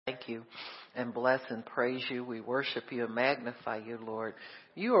you and bless and praise you. We worship you and magnify you, Lord.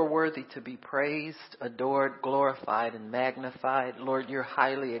 You are worthy to be praised, adored, glorified, and magnified. Lord, you're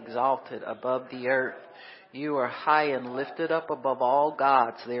highly exalted above the earth. You are high and lifted up above all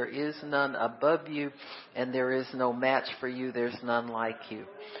gods. There is none above you, and there is no match for you. There's none like you.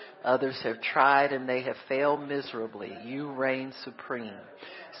 Others have tried and they have failed miserably. You reign supreme.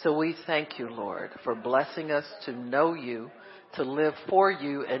 So we thank you, Lord, for blessing us to know you, to live for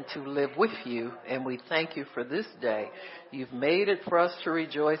you, and to live with you. And we thank you for this day. You've made it for us to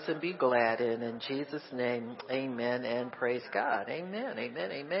rejoice and be glad in. In Jesus' name, amen and praise God. Amen,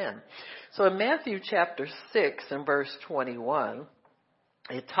 amen, amen. So in Matthew chapter 6 and verse 21,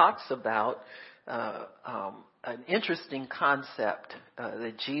 it talks about an interesting concept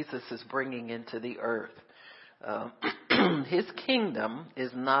that Jesus is bringing into the earth. His kingdom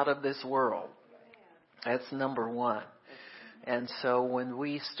is not of this world. That's number one. And so when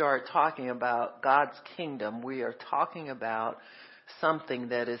we start talking about God's kingdom, we are talking about something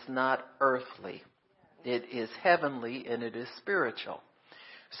that is not earthly. It is heavenly and it is spiritual.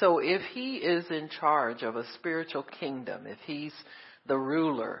 So if he is in charge of a spiritual kingdom, if he's the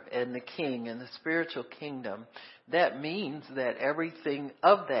ruler and the king in the spiritual kingdom, that means that everything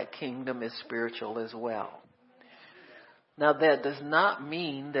of that kingdom is spiritual as well. Now that does not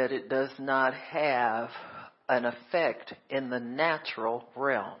mean that it does not have an effect in the natural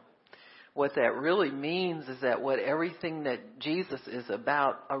realm. What that really means is that what everything that Jesus is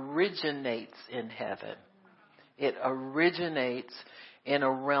about originates in heaven. It originates in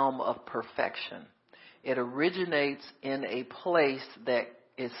a realm of perfection. It originates in a place that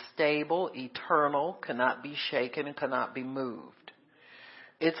is stable, eternal, cannot be shaken, and cannot be moved.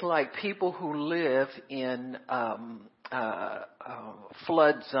 It's like people who live in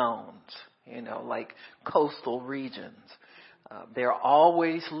flood zones, like coastal regions. They're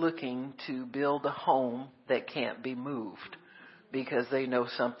always looking to build a home that can't be moved because they know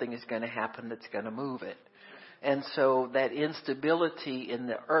something is going to happen that's going to move it. And so that instability in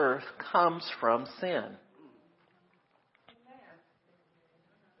the earth comes from sin.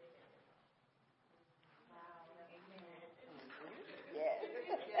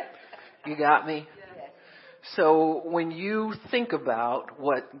 You got me? So when you think about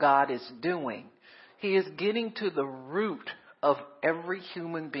what God is doing, he is getting to the root of every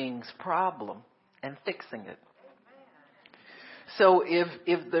human being's problem and fixing it. So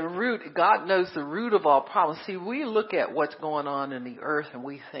if the root, God knows the root of all problems. See, we look at what's going on in the earth and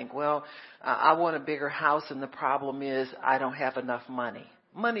we think, well, I want a bigger house and the problem is I don't have enough money.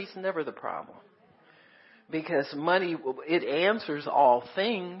 Money's never the problem. Because money, it answers all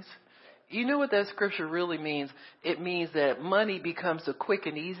things. You know what that scripture really means? It means that money becomes a quick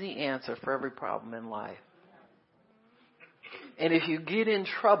and easy answer for every problem in life. And if you get in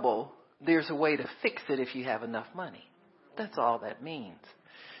trouble, there's a way to fix it if you have enough money. That's all that means.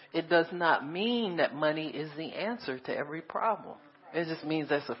 It does not mean that money is the answer to every problem. It just means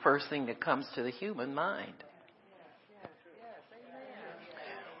that's the first thing that comes to the human mind.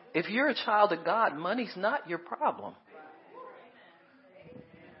 If you're a child of God, money's not your problem.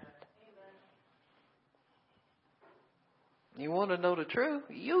 You want to know the truth?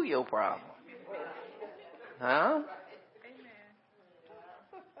 Your problem. Huh?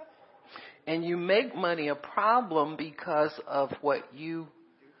 And you make money a problem because of what you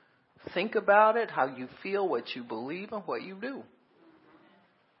think about it, how you feel, what you believe, and what you do.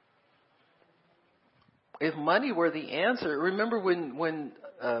 If money were the answer, remember when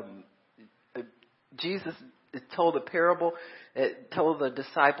Jesus told a parable, it told the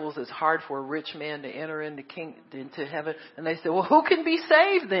disciples it's hard for a rich man to enter into heaven, and they said, well, who can be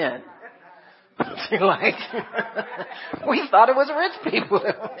saved then? Like, we thought it was rich people.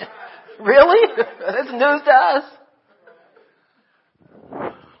 Really? That's news to us.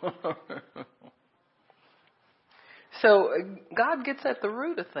 So God gets at the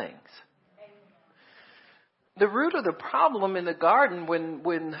root of things. The root of the problem in the garden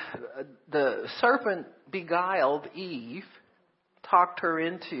when the serpent beguiled Eve, talked her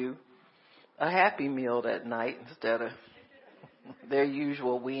into a Happy Meal that night instead of their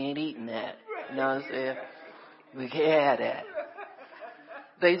usual, we ain't eating that. You know what I'm saying? We can't have that.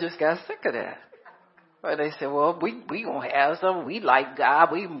 They just got sick of that. Or they said, well, we gonna have some. We like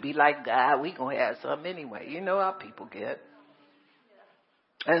God. We can be like God. We gonna have some anyway. You know how people get.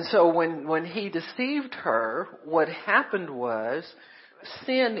 And so when he deceived her, what happened was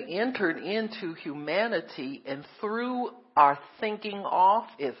sin entered into humanity and threw our thinking off.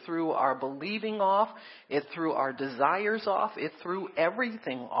 It threw our believing off. It threw our desires off. It threw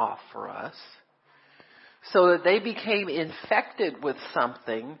everything off for us so that they became infected with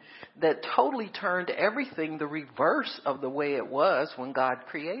something that totally turned everything the reverse of the way it was when God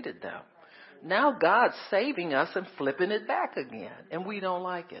created them. Now God's saving us and flipping it back again, and we don't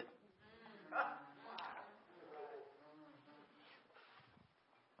like it.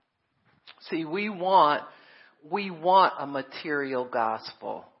 See, we want a material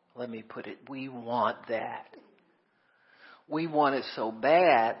gospel. Let me put it, we want that. We want it so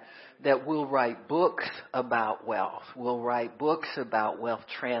bad that we'll write books about wealth. We'll write books about wealth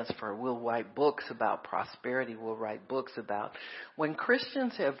transfer. We'll write books about prosperity. We'll write books about when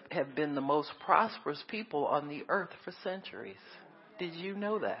Christians have been the most prosperous people on the earth for centuries. Did you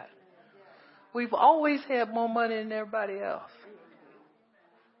know that? We've always had more money than everybody else.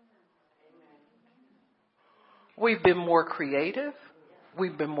 We've been more creative.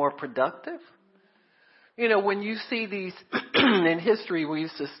 We've been more productive. You know, when you see these in history, we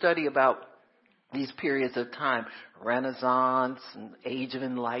used to study about these periods of time, Renaissance and Age of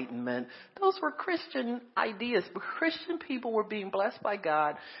Enlightenment. Those were Christian ideas. But Christian people were being blessed by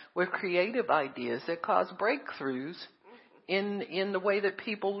God with creative ideas that caused breakthroughs in the way that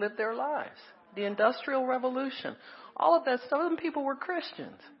people live their lives. The Industrial Revolution, all of that stuff, them people were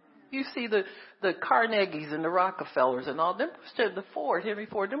Christians. You see the Carnegies and the Rockefellers and all them, Henry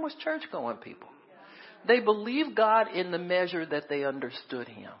Ford, them was church-going people. They believed God in the measure that they understood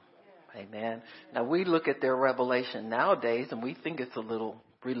him. Amen. Now we look at their revelation nowadays and we think it's a little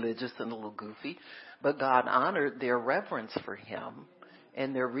religious and a little goofy, but God honored their reverence for him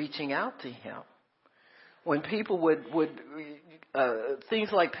and their reaching out to him. When people would things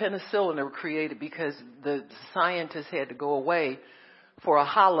like penicillin were created because the scientists had to go away for a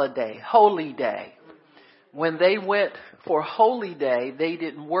holiday, holy day. When they went for holy day, they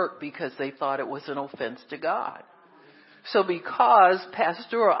didn't work because they thought it was an offense to God. So because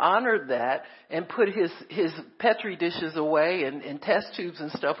Pasteur honored that and put his Petri dishes away and test tubes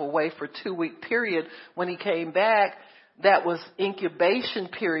and stuff away for a 2-week period, when he came back, that was incubation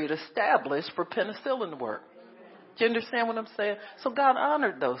period established for penicillin to work. Do you understand what I'm saying? So God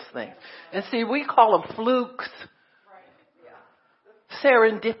honored those things. And see, we call them flukes,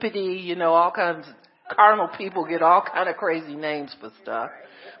 serendipity, you know, all kinds of carnal people get all kind of crazy names for stuff.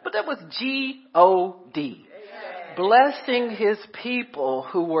 But that was G-O-D. Blessing his people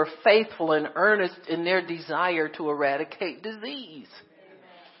who were faithful and earnest in their desire to eradicate disease.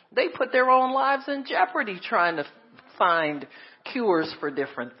 They put their own lives in jeopardy trying to find cures for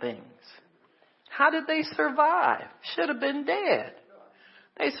different things. How did they survive? Should have been dead.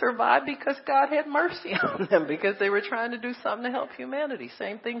 They survived because God had mercy on them, because they were trying to do something to help humanity.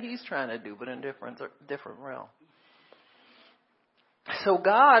 Same thing he's trying to do, but in different realm. So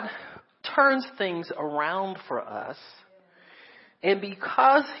God turns things around for us. And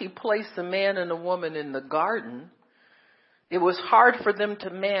because he placed the man and the woman in the garden, it was hard for them to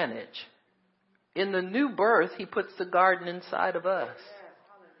manage. In the new birth, he puts the garden inside of us.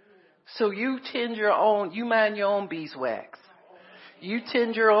 So you tend your own, you mind your own beeswax. You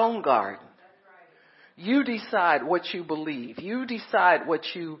tend your own garden. You decide what you believe. You decide what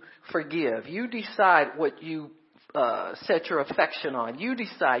you forgive. You decide what you set your affection on. You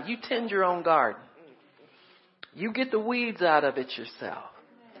decide. You tend your own garden. You get the weeds out of it yourself.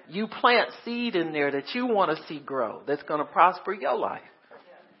 You plant seed in there that you want to see grow, that's going to prosper your life.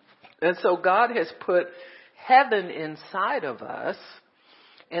 And so God has put heaven inside of us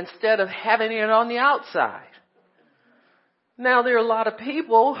instead of having it on the outside. Now, there are a lot of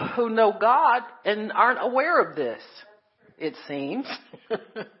people who know God and aren't aware of this, it seems.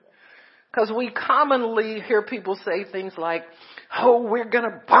 Because we commonly hear people say things like, oh, we're going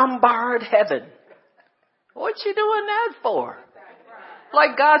to bombard heaven. What you doing that for?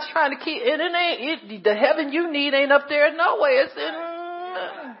 Like God's trying to keep it. The heaven you need ain't up there no way. It's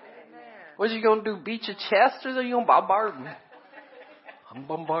in. What you going to do, beat your chest, or are you going to bombard me? I'm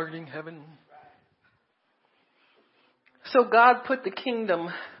bombarding heaven. So God put the kingdom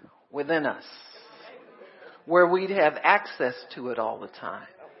within us, where we'd have access to it all the time,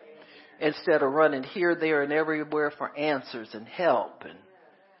 instead of running here, there, and everywhere for answers and help and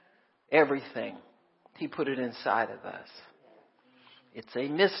everything. He put it inside of us. It's a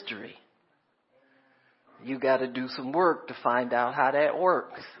mystery. You got to do some work to find out how that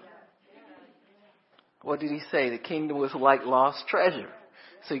works. What did he say? The kingdom was like lost treasure.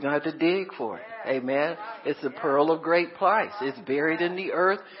 So you're going to have to dig for it. Amen. It's a pearl of great price. It's buried in the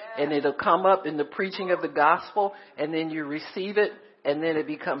earth, and it'll come up in the preaching of the gospel, and then you receive it, and then it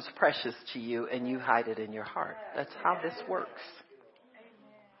becomes precious to you, and you hide it in your heart. That's how this works.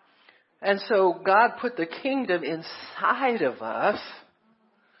 And so God put the kingdom inside of us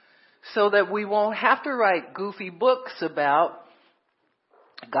so that we won't have to write goofy books about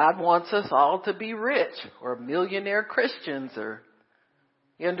God wants us all to be rich or millionaire Christians, or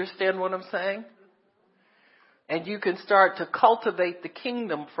you understand what I'm saying? And you can start to cultivate the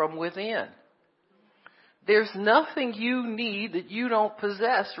kingdom from within. There's nothing you need that you don't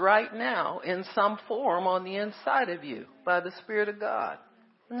possess right now in some form on the inside of you by the Spirit of God.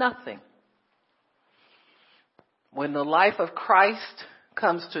 Nothing. When the life of Christ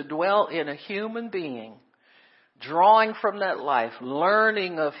comes to dwell in a human being, drawing from that life,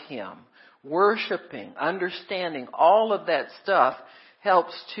 learning of Him, worshiping, understanding, all of that stuff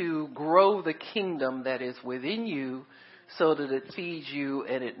helps to grow the kingdom that is within you so that it feeds you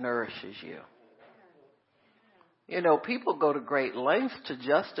and it nourishes you. You know, people go to great lengths to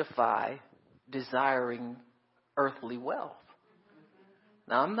justify desiring earthly wealth.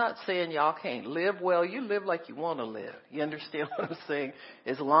 Now, I'm not saying y'all can't live well. You live like you want to live. You understand what I'm saying?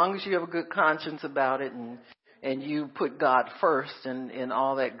 As long as you have a good conscience about it and you put God first and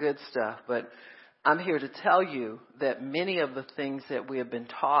all that good stuff. But I'm here to tell you that many of the things that we have been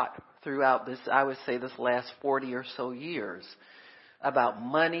taught throughout this, I would say this last 40 or so years about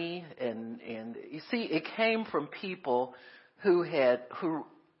money and you see, it came from people who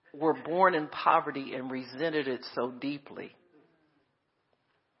were born in poverty and resented it so deeply.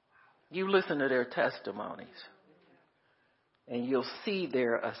 You listen to their testimonies and you'll see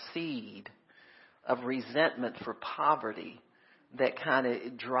there a seed of resentment for poverty that kind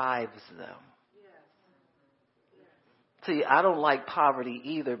of drives them. See, I don't like poverty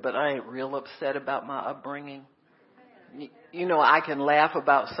either, but I ain't real upset about my upbringing. You know, I can laugh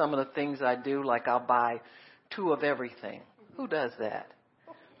about some of the things I do, like I'll buy 2 of everything. Who does that?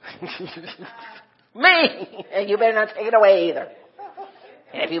 Me! And you better not take it away either.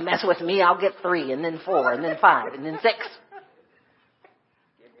 And if you mess with me, I'll get 3, and then 4, and then 5, and then 6.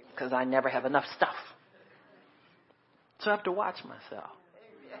 Because I never have enough stuff. So I have to watch myself.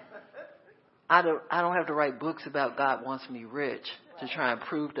 I don't have to write books about God wants me rich to try and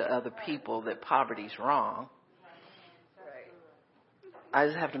prove to other people that poverty's wrong. I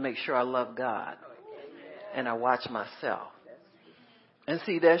just have to make sure I love God and I watch myself. And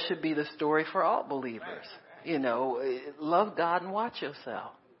see, that should be the story for all believers. You know, love God and watch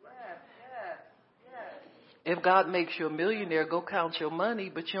yourself. If God makes you a millionaire, go count your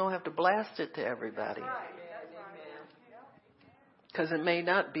money, but you don't have to blast it to everybody. Because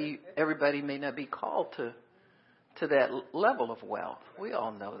everybody may not be called to that level of wealth. We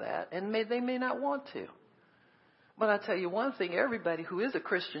all know that. And they may not want to. But I tell you one thing, everybody who is a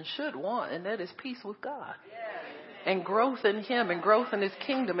Christian should want, and that is peace with God. And growth in Him and growth in His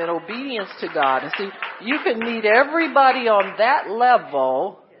kingdom and obedience to God. And see, you can meet everybody on that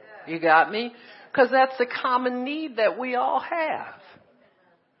level. You got me? Because that's a common need that we all have.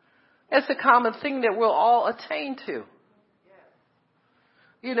 It's a common thing that we'll all attain to.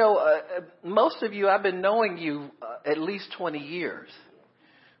 You know, most of you, I've been knowing you at least 20 years.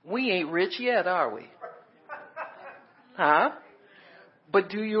 We ain't rich yet, are we? Huh? But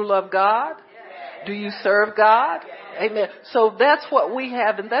do you love God? Do you serve God? Amen. So that's what we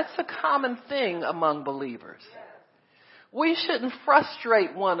have, and that's a common thing among believers. We shouldn't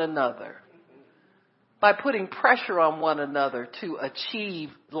frustrate one another by putting pressure on one another to achieve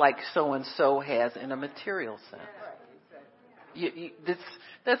like so-and-so has in a material sense.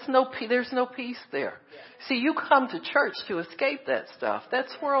 There's no peace there. See, you come to church to escape that stuff.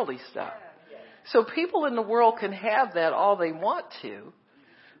 That's worldly stuff. So people in the world can have that all they want to.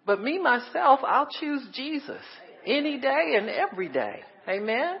 But me, myself, I'll choose Jesus any day and every day.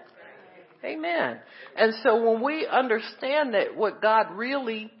 Amen? Amen. And so when we understand that what God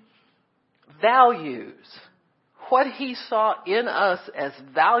really values, what He saw in us as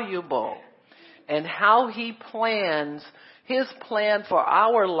valuable, and how He plans, His plan for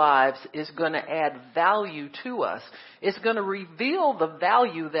our lives is going to add value to us. It's going to reveal the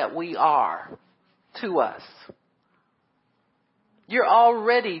value that we are to us. You're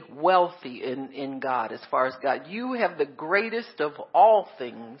already wealthy in God as far as God. You have the greatest of all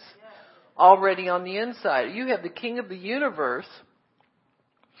things already on the inside. You have the King of the universe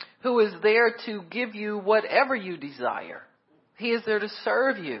who is there to give you whatever you desire. He is there to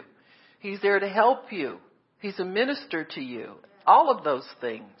serve you. He's there to help you. He's a minister to you. All of those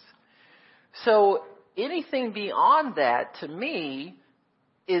things. So anything beyond that, to me,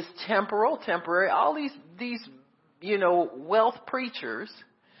 is temporary. All these wealth preachers,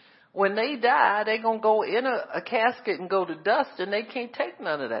 when they die, they're going to go in a casket and go to dust, and they can't take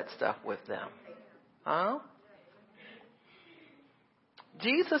none of that stuff with them. Huh?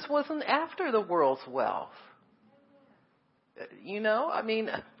 Jesus wasn't after the world's wealth.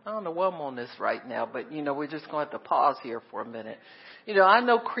 I don't know where I'm on this right now, but, we're just going to have to pause here for a minute. I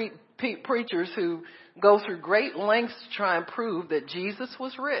know preachers who go through great lengths to try and prove that Jesus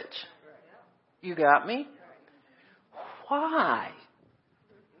was rich. You got me? Why?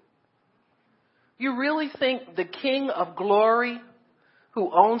 You really think the King of Glory,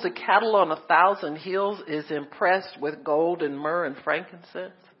 who owns a cattle on 1,000 hills, is impressed with gold and myrrh and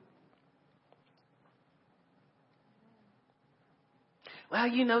frankincense? Well,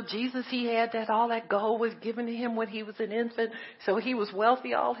 Jesus, he had all that gold was given to him when he was an infant, so he was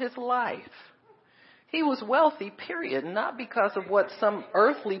wealthy all his life. He was wealthy, period, not because of what some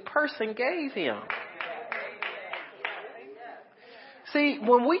earthly person gave him. See,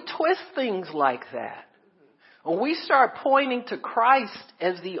 when we twist things like that, when we start pointing to Christ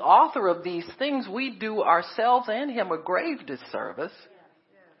as the author of these things, we do ourselves and him a grave disservice.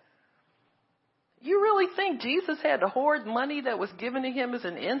 You really think Jesus had to hoard money that was given to him as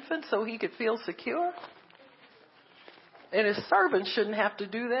an infant so he could feel secure? And his servants shouldn't have to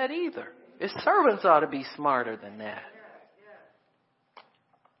do that either. His servants ought to be smarter than that.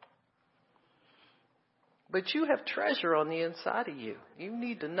 But you have treasure on the inside of you. You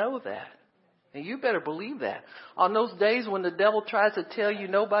need to know that. And you better believe that. On those days when the devil tries to tell you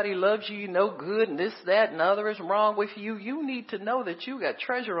nobody loves you, you're no good, and this, that, and other is wrong with you, you need to know that you got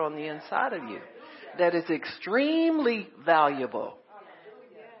treasure on the inside of you that is extremely valuable.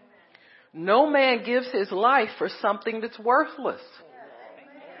 No man gives his life for something that's worthless.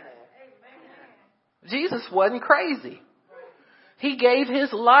 Jesus wasn't crazy. He gave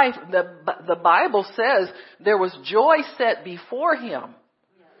his life. The Bible says there was joy set before him.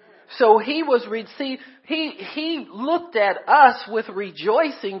 So he looked at us with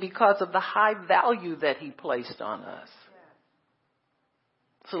rejoicing because of the high value that he placed on us.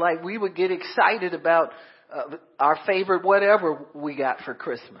 So like we would get excited about our favorite whatever we got for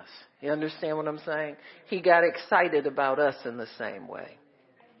Christmas. You understand what I'm saying? He got excited about us in the same way.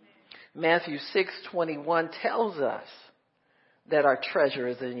 Matthew 6:21 tells us that our treasure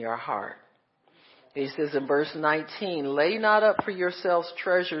is in your heart. He says in verse 19, lay not up for yourselves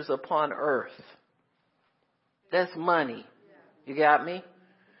treasures upon earth. That's money. You got me?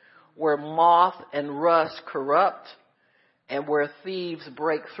 Where moth and rust corrupt and where thieves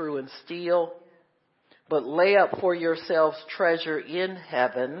break through and steal. But lay up for yourselves treasure in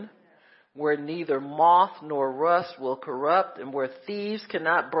heaven, where neither moth nor rust will corrupt and where thieves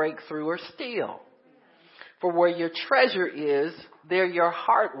cannot break through or steal. For where your treasure is, there your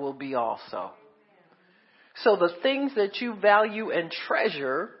heart will be also. So the things that you value and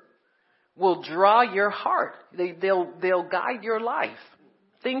treasure will draw your heart. They'll guide your life.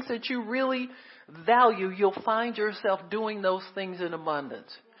 Things that you really value, you'll find yourself doing those things in abundance.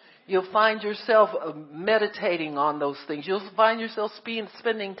 You'll find yourself meditating on those things. You'll find yourself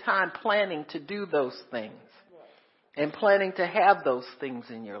spending time planning to do those things and planning to have those things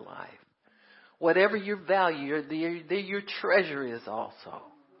in your life. Whatever you value, your treasure is also.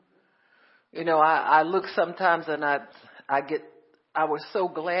 I look sometimes and I was so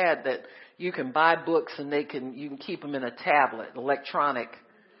glad that you can buy books and you can keep them in a tablet, electronic,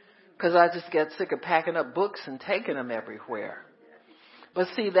 because I just get sick of packing up books and taking them everywhere. But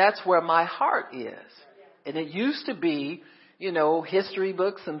see, that's where my heart is. And it used to be, history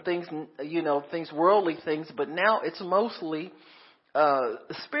books and things, worldly things, but now it's mostly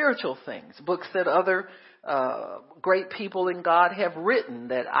spiritual things, books that other great people in God have written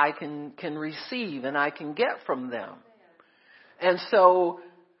that I can receive and I can get from them. And so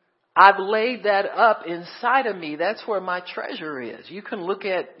I've laid that up inside of me. That's where my treasure is. You can look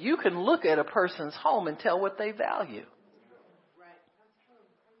at a person's home and tell what they value.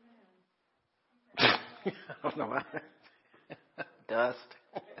 I don't know. Dust.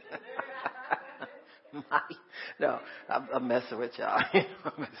 No, I'm messing with y'all.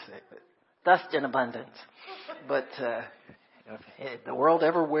 Dust in abundance. But if the world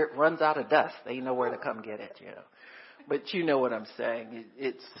ever runs out of dust, they know where to come get it, But you know what I'm saying.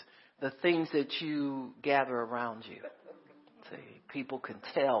 It's the things that you gather around you. See, people can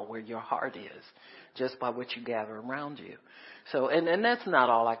tell where your heart is just by what you gather around you. So, and that's not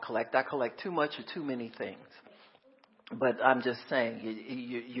all I collect. I collect too much of too many things. But I'm just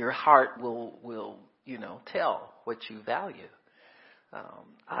saying, your heart will tell what you value.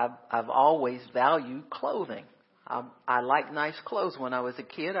 I've always valued clothing. I like nice clothes. When I was a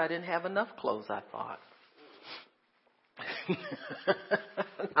kid, I didn't have enough clothes, I thought.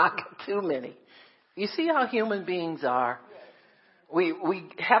 Not too many. You see how human beings are? We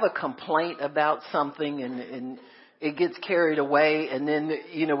have a complaint about something and it gets carried away. And then,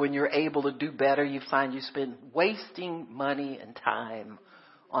 when you're able to do better, you find you spend wasting money and time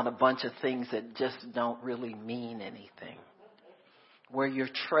on a bunch of things that just don't really mean anything. Where your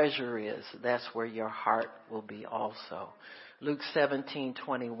treasure is, that's where your heart will be also. Luke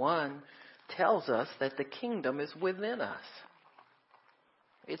 17:21 tells us that the kingdom is within us.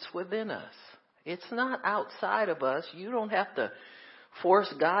 It's within us. It's not outside of us. You don't have to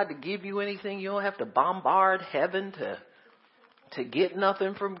force God to give you anything. You don't have to bombard heaven to get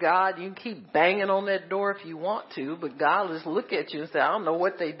nothing from God. You can keep banging on that door if you want to, but God will just look at you and say, I don't know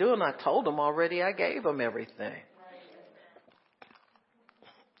what they're doing. I told them already. I gave them everything.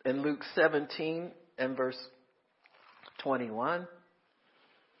 In Luke 17 and verse 21,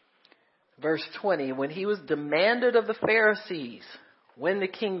 verse 20, when he was demanded of the Pharisees when the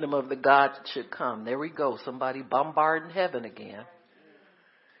kingdom of the God should come. There we go. Somebody bombarding heaven again.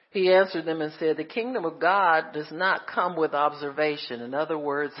 He answered them and said, the kingdom of God does not come with observation. In other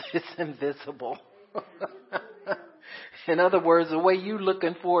words, it's invisible. In other words, the way you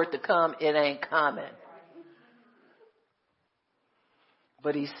looking for it to come, it ain't coming.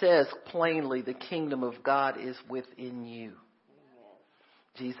 But he says plainly, the kingdom of God is within you.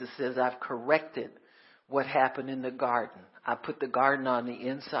 Jesus says, I've corrected what happened in the garden. I put the garden on the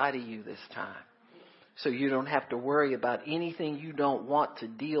inside of you this time. So you don't have to worry about anything you don't want to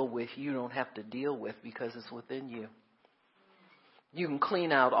deal with. You don't have to deal with because it's within you. You can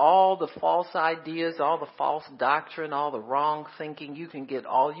clean out all the false ideas, all the false doctrine, all the wrong thinking. You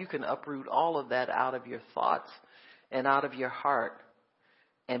can uproot all of that out of your thoughts and out of your heart.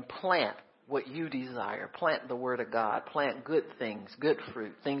 And plant what you desire. Plant the word of God. Plant good things, good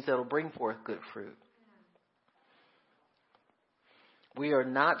fruit, things that will bring forth good fruit. We are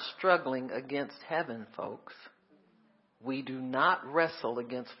not struggling against heaven, folks. We do not wrestle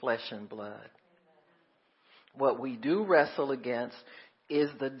against flesh and blood. What we do wrestle against is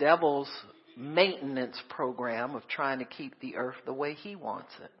the devil's maintenance program of trying to keep the earth the way he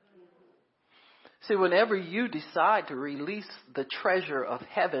wants it. See, whenever you decide to release the treasure of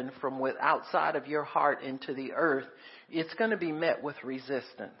heaven from outside of your heart into the earth, it's going to be met with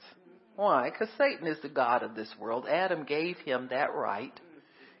resistance. Why? Because Satan is the god of this world. Adam gave him that right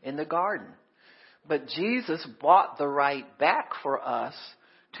in the garden. But Jesus bought the right back for us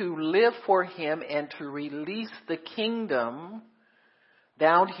to live for him and to release the kingdom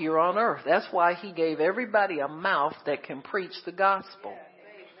down here on earth. That's why he gave everybody a mouth that can preach the gospel.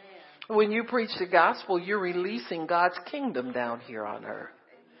 When you preach the gospel, you're releasing God's kingdom down here on earth.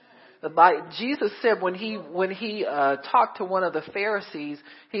 Jesus said when he talked to one of the Pharisees,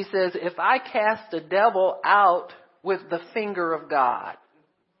 he says, if I cast a devil out with the finger of God.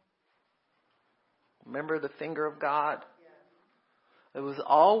 Remember the finger of God? It was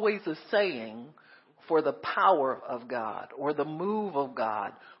always a saying for the power of God or the move of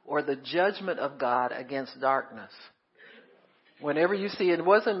God or the judgment of God against darkness. Whenever you see it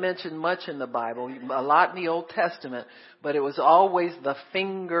wasn't mentioned much in the Bible, a lot in the Old Testament, but it was always the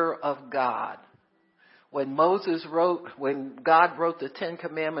finger of God. When God wrote the 10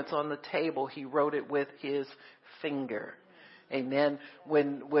 Commandments on the table, he wrote it with his finger. Amen.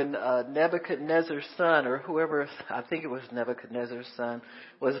 When Nebuchadnezzar's son, or whoever, I think it was Nebuchadnezzar's son,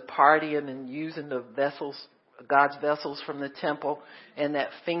 was partying and using the vessels, God's vessels from the temple, and that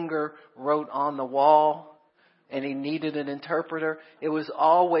finger wrote on the wall, and he needed an interpreter. It was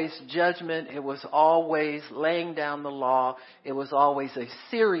always judgment. It was always laying down the law. It was always a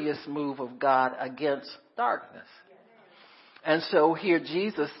serious move of God against darkness. And so here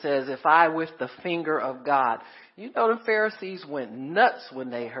Jesus says, if I with the finger of God. You know the Pharisees went nuts when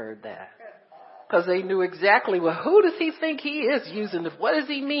they heard that. Because they knew exactly, who does he think he is using this? What does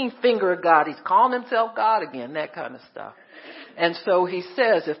he mean, finger of God? He's calling himself God again, that kind of stuff. And so he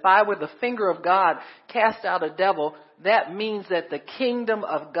says, if I with the finger of God cast out a devil, that means that the kingdom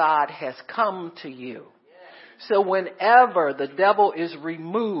of God has come to you. So whenever the devil is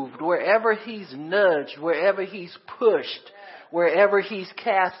removed, wherever he's nudged, wherever he's pushed, wherever he's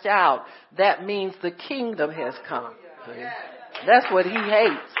cast out, that means the kingdom has come. That's what he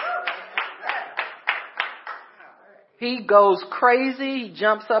hates. He goes crazy. He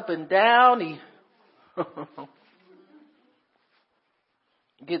jumps up and down. He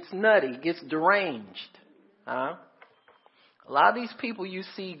gets nutty, gets deranged. A lot of these people you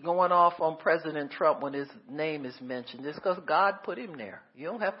see going off on President Trump when his name is mentioned, it's because God put him there. You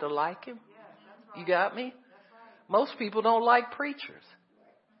don't have to like him. You got me? Most people don't like preachers.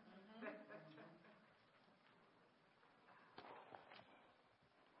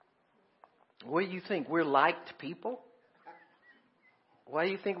 What do you think? We're liked people? Why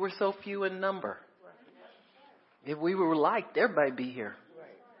do you think we're so few in number? If we were liked, everybody be here.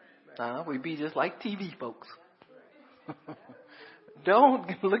 We'd be just like TV folks.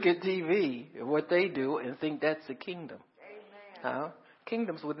 Don't look at TV and what they do and think that's the kingdom.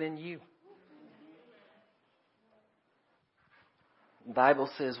 Kingdom's within you. The Bible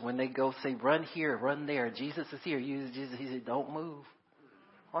says when they go say, run here, run there. Jesus is here. Jesus, he said, don't move.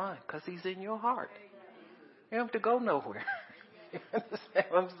 Why? Because he's in your heart. You don't have to go nowhere. You understand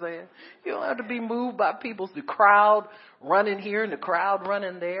what I'm saying? You don't have to be moved by the crowd running here and the crowd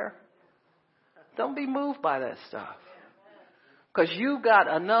running there. Don't be moved by that stuff. Because you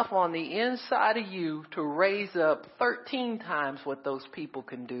got enough on the inside of you to raise up 13 times what those people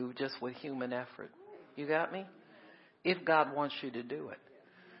can do just with human effort. You got me? If God wants you to do it.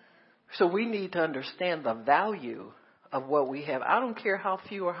 So we need to understand the value of what we have. I don't care how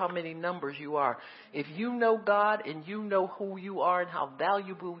few or how many numbers you are. If you know God and you know who you are and how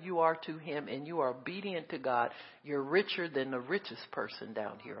valuable you are to him and you are obedient to God, you're richer than the richest person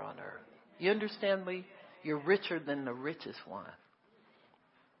down here on earth. You understand me? You're richer than the richest one.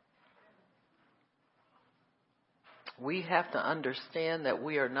 We have to understand that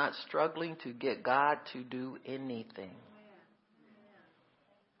we are not struggling to get God to do anything.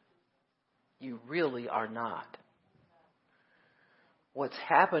 You really are not. What's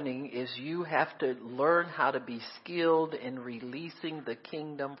happening is you have to learn how to be skilled in releasing the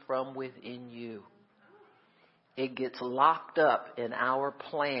kingdom from within you. It gets locked up in our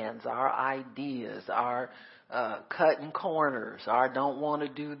plans, our ideas, our cutting corners, our don't want to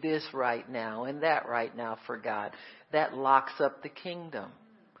do this right now and that right now for God. That locks up the kingdom.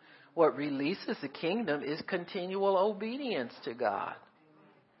 What releases the kingdom is continual obedience to God.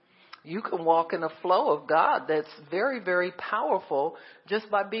 You can walk in a flow of God that's very, very powerful just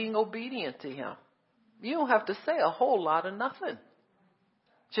by being obedient to him. You don't have to say a whole lot of nothing.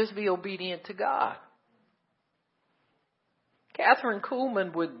 Just be obedient to God. Catherine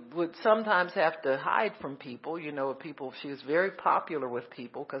Kuhlman would sometimes have to hide from people. You know, she was very popular with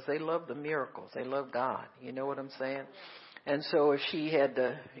people because they love the miracles. They love God. You know what I'm saying? And so if she had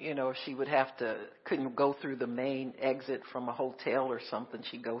to, she would couldn't go through the main exit from a hotel or something.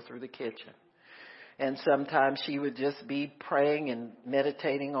 She'd go through the kitchen. And sometimes she would just be praying and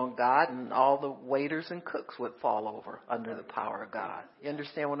meditating on God, and all the waiters and cooks would fall over under the power of God. You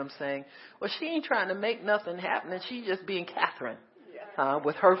understand what I'm saying? Well, she ain't trying to make nothing happen, and she's just being Catherine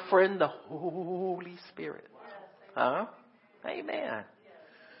with her friend, the Holy Spirit. Amen.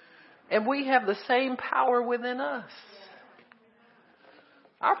 And we have the same power within us.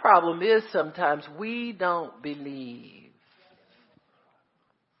 Our problem is sometimes we don't believe.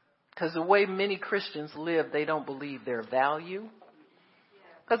 Because the way many Christians live, they don't believe their value.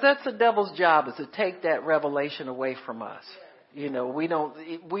 Because that's the devil's job, is to take that revelation away from us. We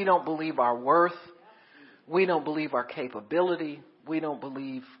don't believe our worth. We don't believe our capability. We don't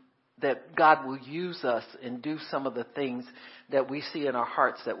believe that God will use us and do some of the things that we see in our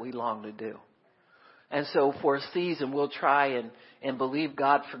hearts that we long to do. And so for a season, we'll try and believe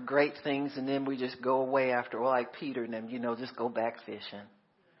God for great things, and then we just go away after, like Peter and them, just go back fishing.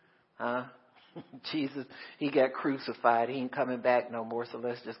 Jesus, he got crucified. He ain't coming back no more, so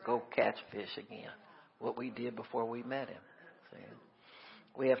let's just go catch fish again. What we did before we met him. See?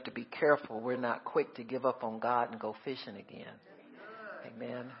 We have to be careful. We're not quick to give up on God and go fishing again.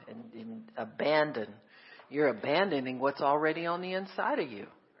 Amen. And you're abandoning what's already on the inside of you.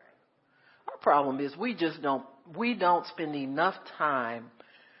 Our problem is we don't spend enough time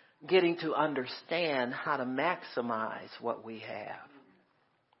getting to understand how to maximize what we have.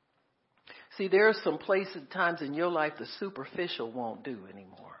 See, there are some times in your life the superficial won't do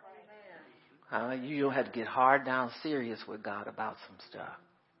anymore. You don't have to get hard down serious with God about some stuff.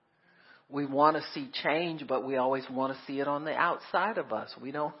 We want to see change, but we always want to see it on the outside of us.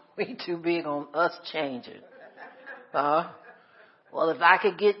 We too big on us changing. Well, if I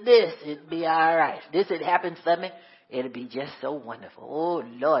could get this, it'd be all right. If this had happened for me, it'd be just so wonderful. Oh,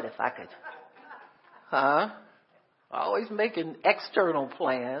 Lord, if I could. Always making external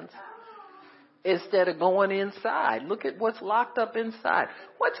plans instead of going inside. Look at what's locked up inside.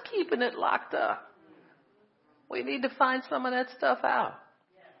 What's keeping it locked up? We need to find some of that stuff out.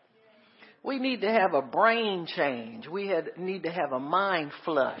 We need to have a brain change. We need to have a mind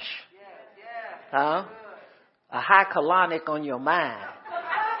flush. A high colonic on your mind.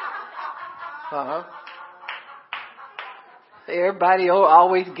 Everybody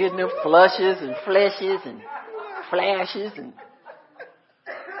always getting them flushes and fleshes and flashes and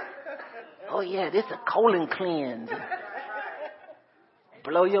oh yeah, this a colon cleanse.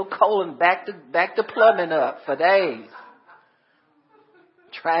 Blow your colon back to plumbing up for days.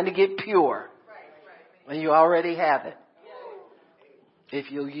 Trying to get pure. And you already have it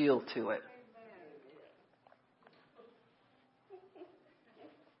if you'll yield to it.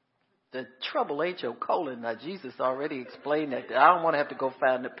 The trouble ain't your colon. Now, Jesus already explained that. I don't want to have to go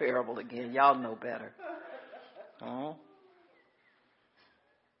find the parable again. Y'all know better. Oh.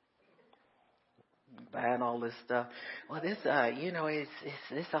 Buying all this stuff. Well, this,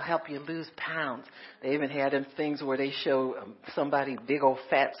 this will help you lose pounds. They even had them things where they show somebody big old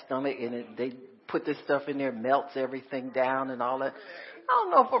fat stomach and they put this stuff in there, melts everything down and all that. I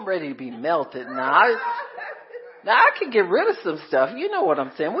don't know if I'm ready to be melted now. Now, I can get rid of some stuff. You know what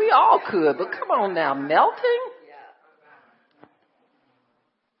I'm saying. We all could, but come on now, melting?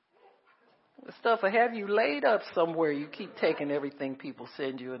 The stuff will have you laid up somewhere. You keep taking everything people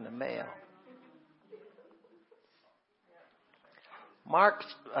send you in the mail. Mark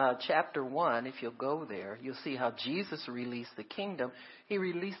chapter 1, if you'll go there, you'll see how Jesus released the kingdom. He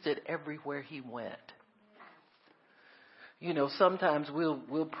released it everywhere he went. You know, sometimes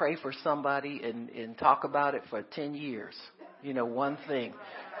we'll pray for somebody and talk about it for 10 years. You know, one thing.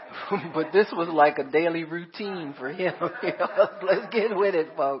 But this was like a daily routine for him. You know, let's get with it,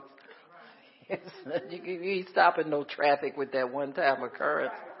 folks. You ain't stopping no traffic with that one-time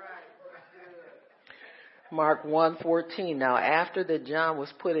occurrence. Mark 1:14. Now, after that John was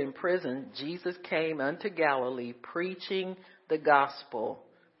put in prison, Jesus came unto Galilee, preaching the gospel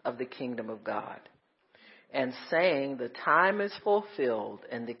of the kingdom of God, and saying, the time is fulfilled,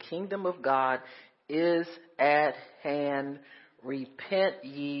 and the kingdom of God is at hand. Repent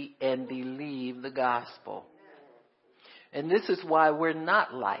ye and believe the gospel. And this is why we're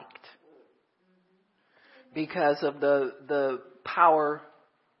not liked, because of the power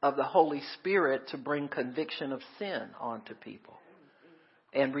of the Holy Spirit to bring conviction of sin onto people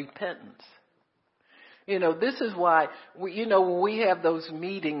and repentance. You know, this is why, when we have those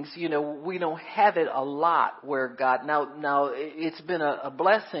meetings, we don't have it a lot where God, now it's been a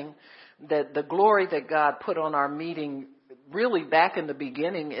blessing that the glory that God put on our meeting really back in the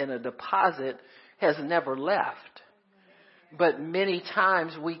beginning in a deposit has never left. But many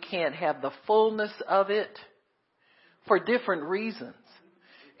times we can't have the fullness of it for different reasons.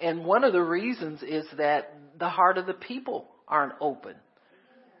 And one of the reasons is that the heart of the people aren't open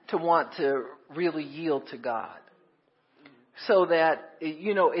to want to really yield to God. So that,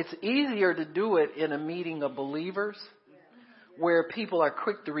 it's easier to do it in a meeting of believers where people are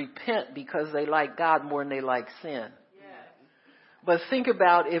quick to repent because they like God more than they like sin. But think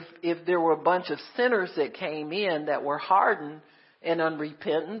about if there were a bunch of sinners that came in that were hardened and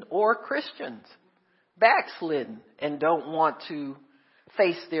unrepentant, or Christians, backslidden, and don't want to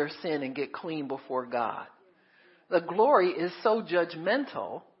face their sin and get clean before God. The glory is so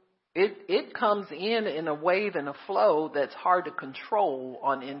judgmental. It comes in a wave and a flow that's hard to control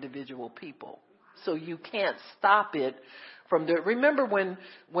on individual people. So you can't stop it from the. Remember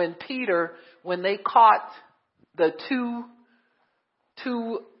when Peter, when they caught the two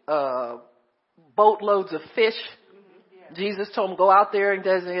boatloads of fish, Jesus told him, go out there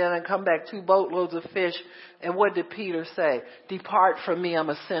and come back 2 boatloads of fish. And what did Peter say? Depart from me, I'm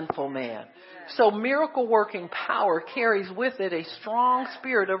a sinful man. So miracle working power carries with it a strong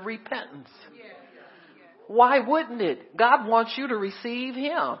spirit of repentance. Why wouldn't it? God wants you to receive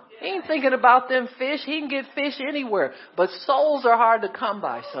him. He ain't thinking about them fish. He can get fish anywhere. But souls are hard to come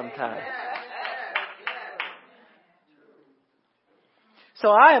by sometimes. So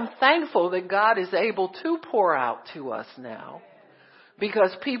I am thankful that God is able to pour out to us now,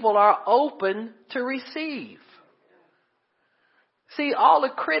 because people are open to receive. See, all the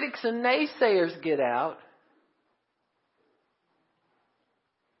critics and naysayers get out.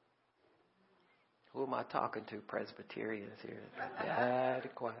 Who am I talking to? Presbyterians here. Mighty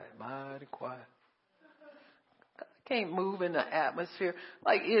quiet, mighty quiet. Can't move in the atmosphere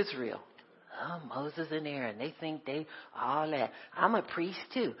like Israel. Oh, Moses and Aaron, they think they all that. I'm a priest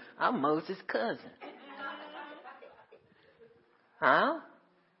too. I'm Moses' cousin. Huh?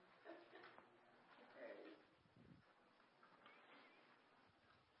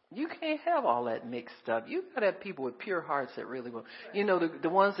 You can't have all that mixed up. You got to have people with pure hearts that really will. The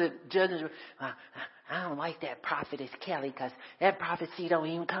ones that judge, I don't like that prophetess Kelly because that prophecy don't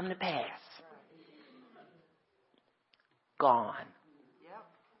even come to pass. Gone.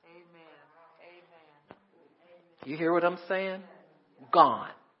 You hear what I'm saying? Gone.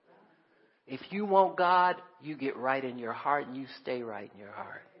 If you want God, you get right in your heart and you stay right in your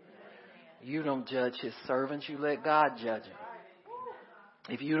heart. You don't judge his servants. You let God judge them.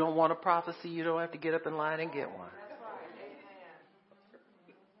 If you don't want a prophecy, you don't have to get up in line and get one.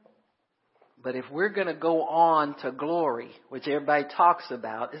 But if we're going to go on to glory, which everybody talks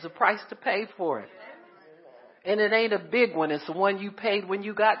about, there's a price to pay for it. And it ain't a big one. It's the one you paid when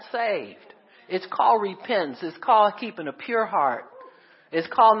you got saved. It's called repentance. It's called keeping a pure heart. It's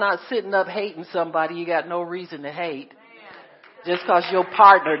called not sitting up hating somebody you got no reason to hate just because your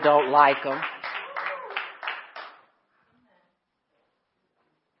partner don't like them.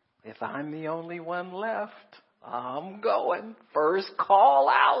 If I'm the only one left, I'm going. First call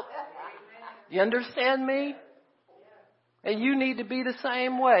out. You understand me? And you need to be the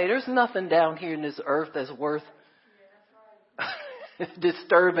same way. There's nothing down here in this earth that's worth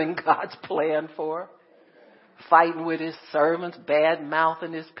disturbing God's plan for. Fighting with his servants, bad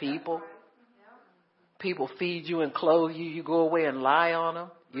mouthing his people. People feed you and clothe you. You go away and lie on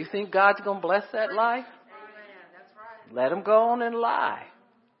them. You think God's going to bless that life? Let him go on and lie.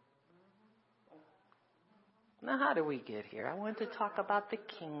 Now, how do we get here? I want to talk about the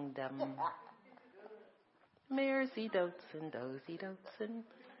kingdom. Maresy dotes and dozy dotes and,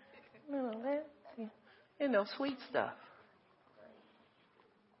 sweet stuff.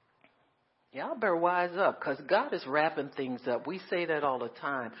 Y'all better wise up because God is wrapping things up. We say that all the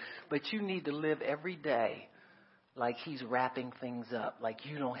time. But you need to live every day like he's wrapping things up, like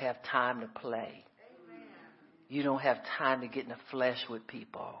you don't have time to play. You don't have time to get in the flesh with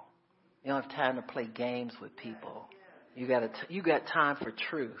people. You don't have time to play games with people. You got time for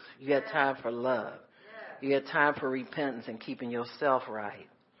truth. You got time for love. You got time for repentance and keeping yourself right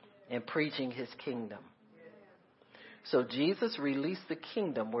and preaching his kingdom. So Jesus released the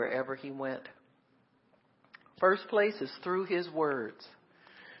kingdom wherever he went. First place is through his words.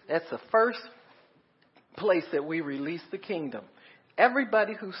 That's the first place that we release the kingdom.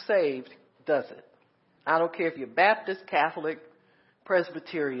 Everybody who's saved does it. I don't care if you're Baptist, Catholic,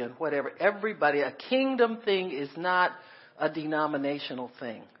 Presbyterian, whatever. Everybody, a kingdom thing is not a denominational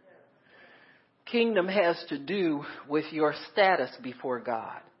thing. Kingdom has to do with your status before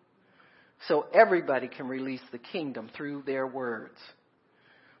God. So everybody can release the kingdom through their words.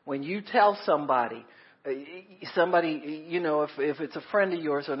 When you tell somebody, if it's a friend of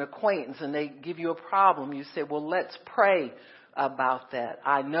yours or an acquaintance and they give you a problem, you say, well, let's pray about that.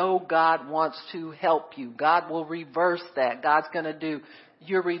 I know God wants to help you. God will reverse that. God's going to do.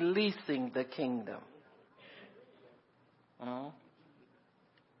 You're releasing the kingdom.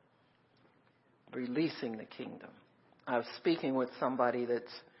 Releasing the kingdom. I was speaking with somebody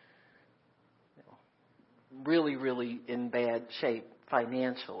that's really, really in bad shape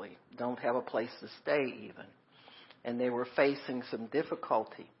financially. Don't have a place to stay even. And they were facing some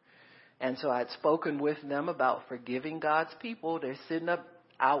difficulty. And so I'd spoken with them about forgiving God's people. They're sitting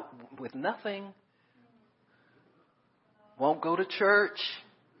out with nothing. Won't go to church.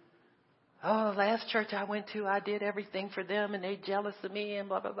 Oh, last church I went to, I did everything for them and they jealous of me and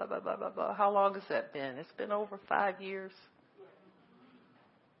blah, blah, blah, blah, blah, blah, blah. How long has that been? It's been over 5 years.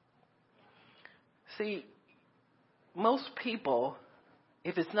 See, most people,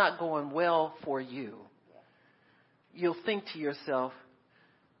 if it's not going well for you, you'll think to yourself,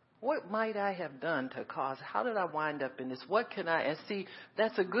 what might I have done to cause? How did I wind up in this? What can I? And see,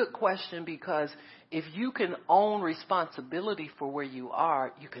 that's a good question because if you can own responsibility for where you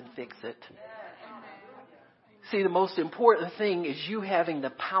are, you can fix it. See, the most important thing is you having the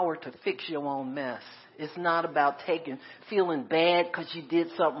power to fix your own mess. It's not about feeling bad because you did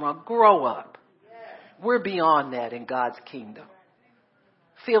something wrong. Grow up. We're beyond that in God's kingdom.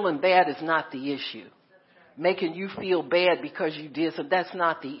 Feeling bad is not the issue. Making you feel bad because you did something, that's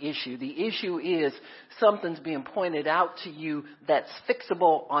not the issue. The issue is something's being pointed out to you that's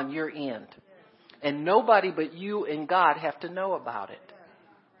fixable on your end. And nobody but you and God have to know about it.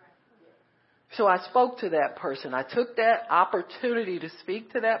 So I spoke to that person. I took that opportunity to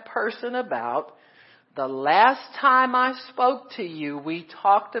speak to that person about the last time I spoke to you, we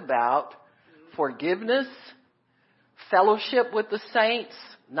talked about forgiveness, fellowship with the saints,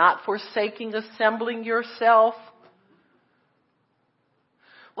 not forsaking assembling yourself.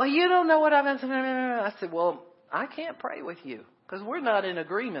 Well, you don't know what I've been saying. I said, well, I can't pray with you because we're not in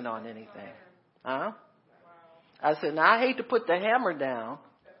agreement on anything. I said, now I hate to put the hammer down,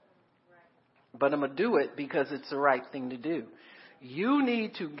 but I'm going to do it because it's the right thing to do. You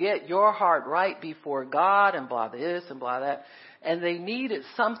need to get your heart right before God and blah this and blah that. And they needed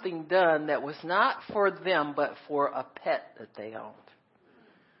something done that was not for them, but for a pet that they owned.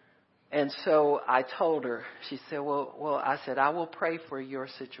 And so I told her, she said, well, I said, I will pray for your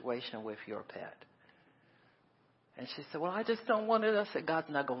situation with your pet. And she said, well, I just don't want it. I said, God's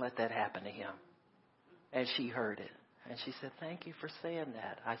not going to let that happen to him. And she heard it. And she said, thank you for saying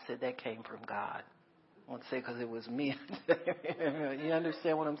that. I said, that came from God. I won't say because it was me. You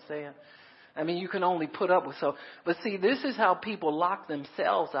understand what I'm saying? I mean, you can only put up with so. But see, this is how people lock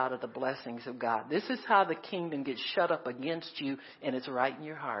themselves out of the blessings of God. This is how the kingdom gets shut up against you, and it's right in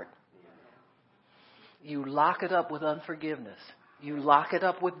your heart. You lock it up with unforgiveness. You lock it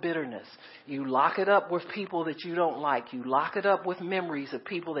up with bitterness. You lock it up with people that you don't like. You lock it up with memories of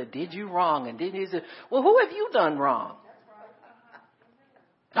people that did you wrong and didn't you say, well, who have you done wrong?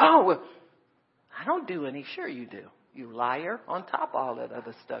 Oh, well, I don't do any. Sure you do. You liar, on top of all that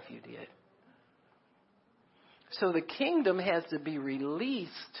other stuff you did. So the kingdom has to be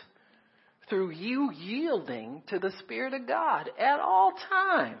released through you yielding to the Spirit of God at all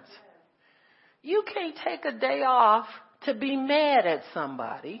times. You can't take a day off to be mad at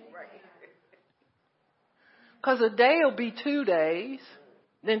somebody. Because a day will be 2 days,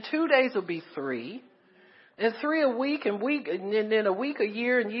 then 2 days will be 3, and 3 a week, and then a week, a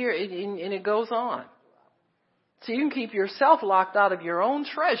year, and it goes on. So you can keep yourself locked out of your own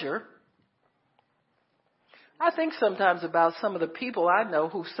treasure. I think sometimes about some of the people I know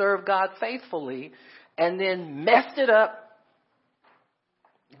who serve God faithfully and then messed it up,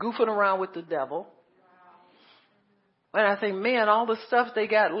 goofing around with the devil. And I think, man, all the stuff they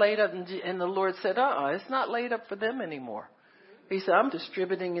got laid up, and the Lord said, it's not laid up for them anymore. He said, I'm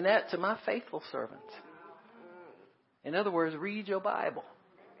distributing that to my faithful servants. In other words, read your Bible.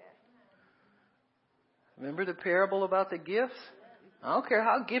 Remember the parable about the gifts? I don't care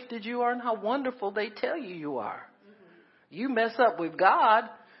how gifted you are and how wonderful they tell you are. You mess up with God,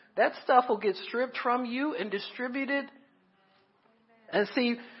 that stuff will get stripped from you and distributed. And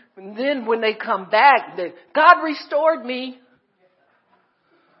see, then when they come back, God restored me.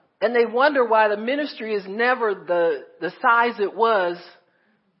 And they wonder why the ministry is never the size it was.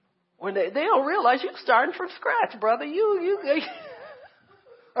 When they don't realize you're starting from scratch, brother.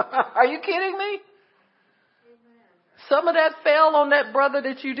 Are you kidding me? Some of that fell on that brother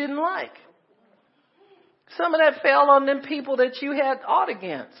that you didn't like. Some of that fell on them people that you had aught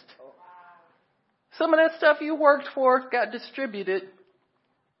against. Some of that stuff you worked for got distributed.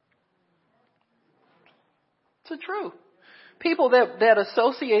 It's the truth. People that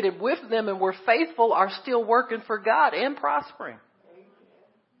associated with them and were faithful are still working for God and prospering.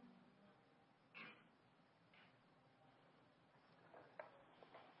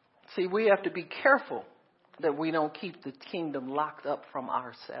 See, we have to be careful that we don't keep the kingdom locked up from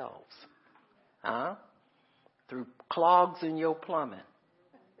ourselves. Through clogs in your plumbing.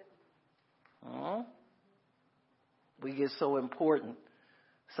 We get so important,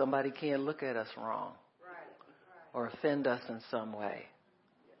 somebody can't look at us wrong. Or offend us in some way.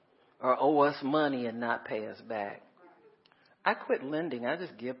 Or owe us money and not pay us back. I quit lending. I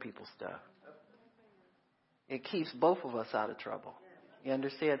just give people stuff. It keeps both of us out of trouble. You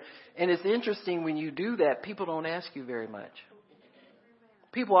understand? And it's interesting when you do that, people don't ask you very much.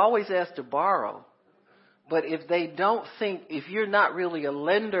 People always ask to borrow. But if they don't think, if you're not really a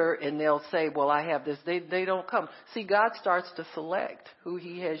lender and they'll say, well, I have this, they don't come. See, God starts to select who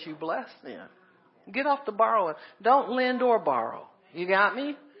he has you blessed in. Get off the borrowing. Don't lend or borrow. You got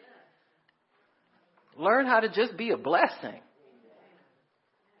me? Learn how to just be a blessing.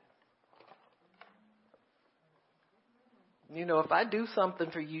 You know, if I do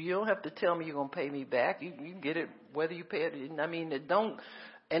something for you, you don't have to tell me you're going to pay me back. You get it whether you pay it. I mean,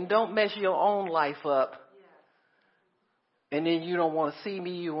 don't mess your own life up. And then you don't want to see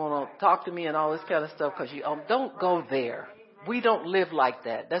me, you want to talk to me and all this kind of stuff because you don't go there. We don't live like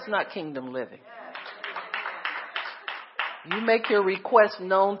that. That's not kingdom living. You make your request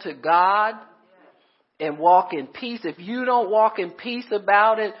known to God and walk in peace. If you don't walk in peace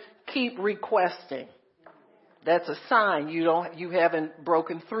about it, keep requesting. That's a sign you haven't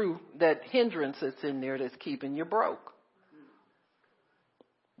broken through that hindrance that's in there that's keeping you broke.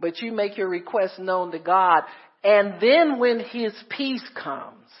 But you make your request known to God, and then when his peace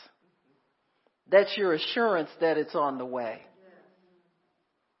comes, that's your assurance that it's on the way.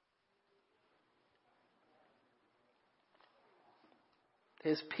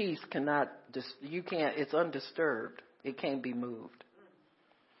 His peace it's undisturbed. It can't be moved.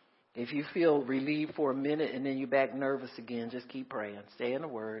 If you feel relieved for a minute and then you're back nervous again, just keep praying. Stay in the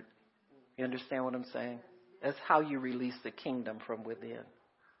Word. You understand what I'm saying? That's how you release the kingdom from within.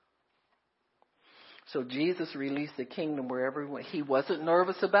 So Jesus released the kingdom wherever he went. He wasn't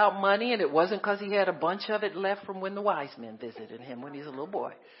nervous about money, and it wasn't because he had a bunch of it left from when the wise men visited him when he was a little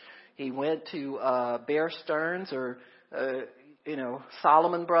boy. He went to Bear Stearns or,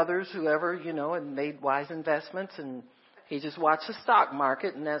 Solomon Brothers, whoever, and made wise investments, and he just watched the stock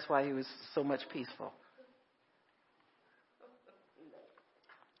market, and that's why he was so much peaceful.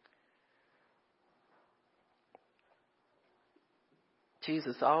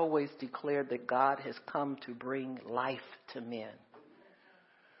 Jesus always declared that God has come to bring life to men.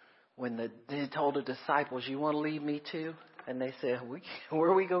 When they told the disciples, you want to leave me too? And they said, where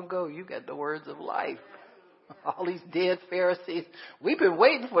are we going to go? You got the words of life. All these dead Pharisees. We've been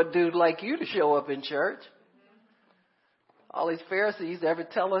waiting for a dude like you to show up in church. All these Pharisees ever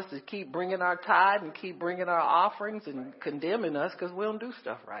tell us to keep bringing our tithe and keep bringing our offerings and condemning us because we don't do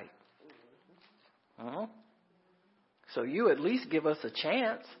stuff right. Huh? So you at least give us a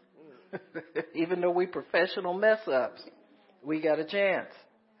chance. Even though we professional mess ups, we got a chance.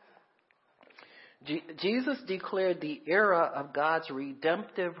 Jesus declared the era of God's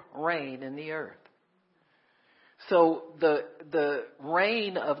redemptive reign in the earth. So the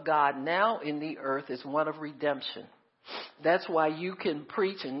reign of God now in the earth is one of redemption. That's why you can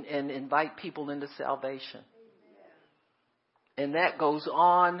preach and invite people into salvation. And that goes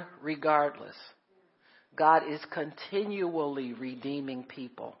on regardless. God is continually redeeming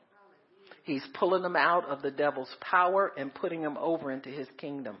people. He's pulling them out of the devil's power and putting them over into his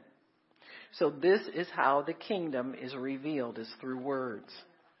kingdom. So this is how the kingdom is revealed, is through words.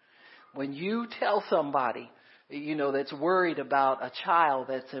 When you tell somebody, that's worried about a child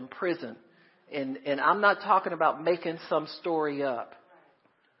that's in prison, and I'm not talking about making some story up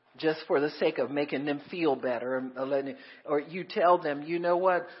just for the sake of making them feel better, or you tell them, you know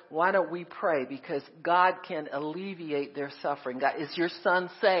what, why don't we pray? Because God can alleviate their suffering. God, is your son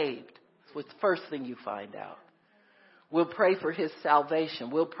saved? That's the first thing you find out. We'll pray for his salvation.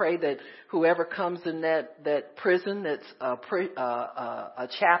 We'll pray that whoever comes in that prison that's a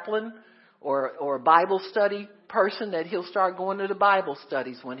chaplain or a Bible study person, that he'll start going to the Bible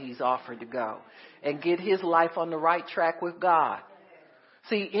studies when he's offered to go and get his life on the right track with God.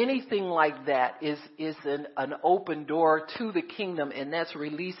 See, anything like that is an open door to the kingdom, and that's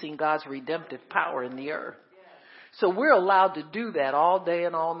releasing God's redemptive power in the earth. So we're allowed to do that all day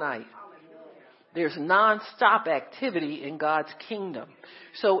and all night. There's nonstop activity in God's kingdom.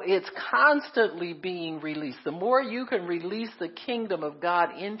 So it's constantly being released. The more you can release the kingdom of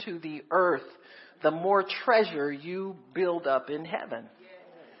God into the earth, the more treasure you build up in heaven.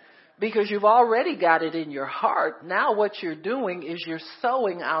 Because you've already got it in your heart. Now what you're doing is you're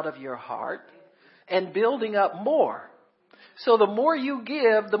sowing out of your heart and building up more. So the more you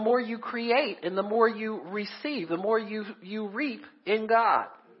give, the more you create, and the more you receive, the more you reap in God.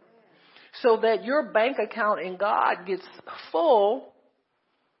 So that your bank account in God gets full.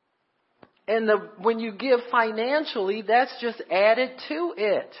 And when you give financially, that's just added to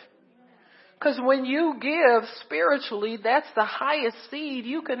it. Because when you give spiritually, that's the highest seed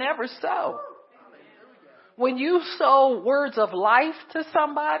you can ever sow. When you sow words of life to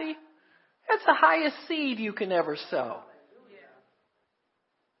somebody, that's the highest seed you can ever sow.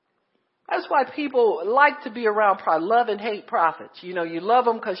 That's why people like to be around love and hate prophets. You love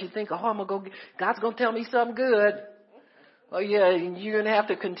them because you think, God's going to tell me something good. Oh yeah, you're going to have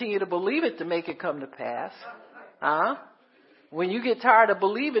to continue to believe it to make it come to pass. Huh? When you get tired of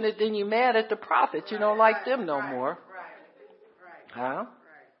believing it, then you're mad at the prophets. You don't like them no more. Huh?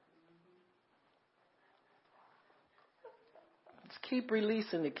 Let's keep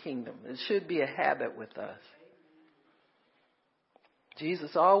releasing the kingdom. It should be a habit with us.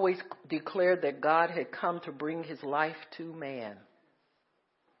 Jesus always declared that God had come to bring his life to man.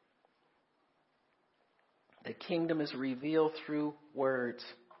 The kingdom is revealed through words.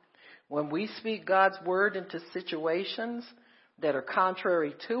 When we speak God's word into situations that are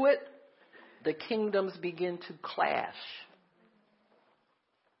contrary to it, the kingdoms begin to clash.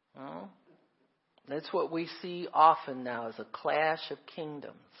 That's what we see often now, is a clash of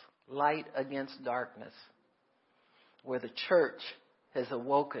kingdoms, light against darkness, where the church has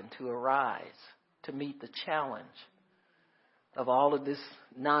awoken to arise to meet the challenge of all of this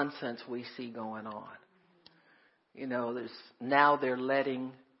nonsense we see going on. They're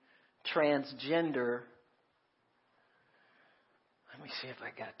letting transgender. Let me see if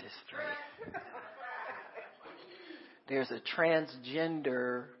I got this straight. There's a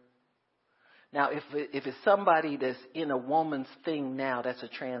transgender. Now, if it's somebody that's in a woman's thing now, that's a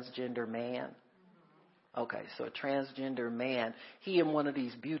transgender man. Okay, so a transgender man, he in one of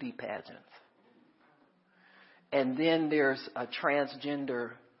these beauty pageants. And then there's a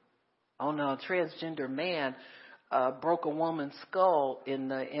transgender man broke a woman's skull in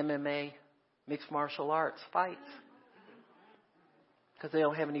the MMA, mixed martial arts fights. Because they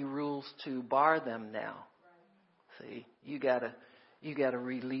don't have any rules to bar them now. See, you gotta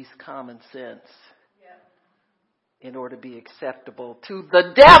release common sense in order to be acceptable to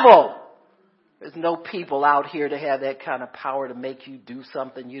the devil. There's no people out here to have that kind of power to make you do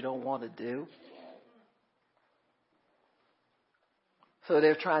something you don't want to do. So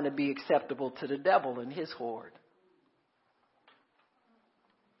they're trying to be acceptable to the devil and his horde.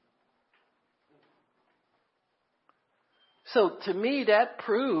 So to me, that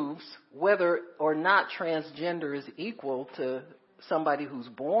proves whether or not transgender is equal to somebody who's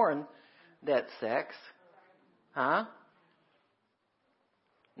born that sex. Huh?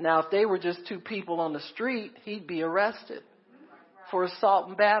 Now, if they were just two people on the street, he'd be arrested for assault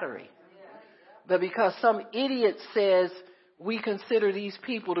and battery. But because some idiot says we consider these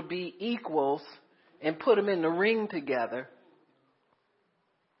people to be equals and put them in the ring together,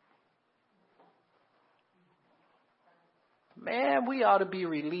 man, we ought to be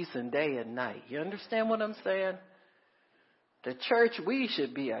releasing day and night. You understand what I'm saying? The church, we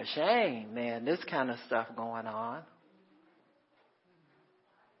should be ashamed, man, this kind of stuff going on.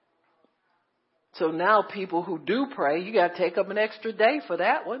 So now people who do pray, you got to take up an extra day for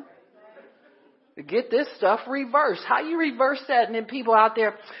that one. To get this stuff reversed. How you reverse that? And then people out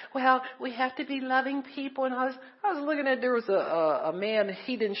there, well, we have to be loving people. And I was looking at, there was a man,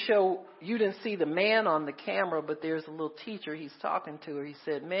 he didn't show, you didn't see the man on the camera, but there's a little teacher he's talking to her. He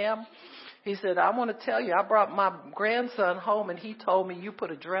said, ma'am, he said, I want to tell you, I brought my grandson home and he told me you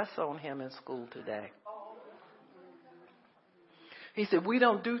put a dress on him in school today. He said, we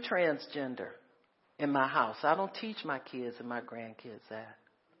don't do transgender in my house. I don't teach my kids and my grandkids that.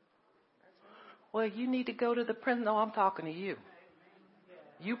 Well, you need to go to the principal. No, I'm talking to you.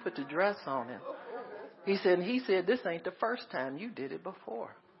 You put the dress on him. He said, this ain't the first time. You did it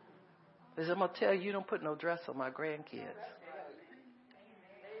before. He said, I'm going to tell you, you don't put no dress on my grandkids.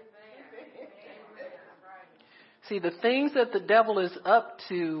 See, the things that the devil is up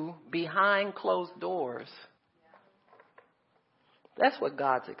to behind closed doors, that's what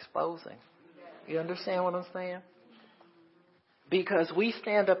God's exposing. You understand what I'm saying? Because we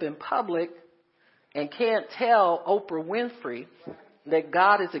stand up in public and can't tell Oprah Winfrey that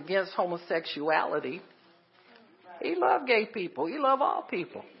God is against homosexuality. He loves gay people. He loves all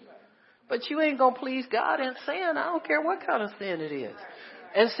people. But you ain't going to please God in sin. I don't care what kind of sin it is.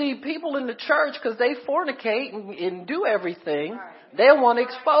 And see, people in the church, because they fornicate and do everything, they don't want to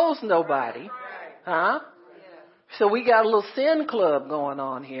expose nobody. Huh? So we got a little sin club going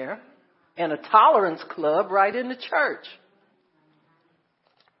on here and a tolerance club right in the church.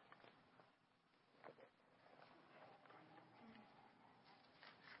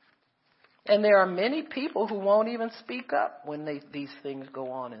 And there are many people who won't even speak up when these things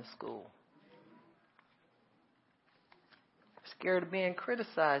go on in school. Scared of being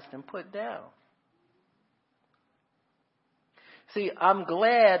criticized and put down. See, I'm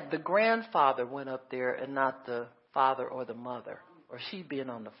glad the grandfather went up there and not the father or the mother, or she'd been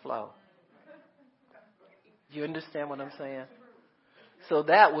on the floor. You understand what I'm saying? So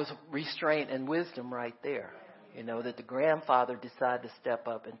that was restraint and wisdom right there. You know, that the grandfather decided to step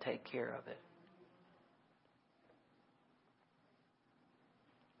up and take care of it.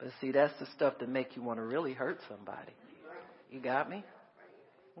 But see, that's the stuff that make you want to really hurt somebody. You got me?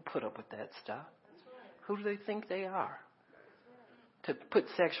 Don't put up with that stuff. Who do they think they are? To put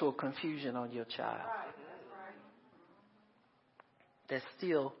sexual confusion on your child. That's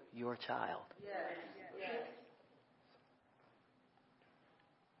still your child.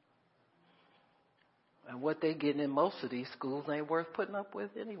 And what they getting in most of these schools ain't worth putting up with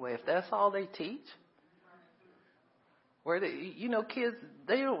anyway. If that's all they teach, where they, you know, kids,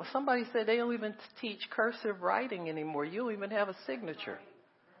 they don't. Somebody said they don't even teach cursive writing anymore. You don't even have a signature.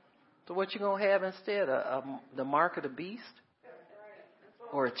 So what you gonna have instead? The mark of the beast,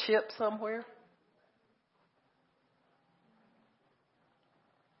 or a chip somewhere?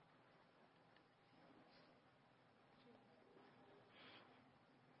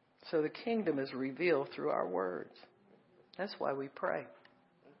 So the kingdom is revealed through our words. That's why we pray.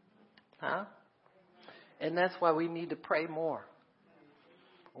 Huh? And that's why we need to pray more.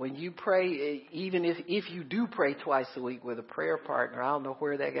 When you pray, even if you do pray twice a week with a prayer partner, I don't know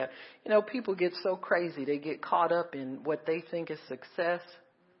where that got. You know, people get so crazy. They get caught up in what they think is success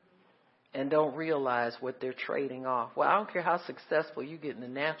and don't realize what they're trading off. Well, I don't care how successful you get in the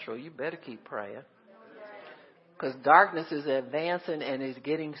natural. You better keep praying. Because darkness is advancing and is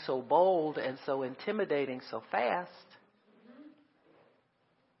getting so bold and so intimidating so fast.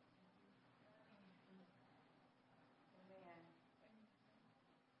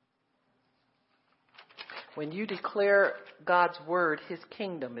 When you declare God's word, his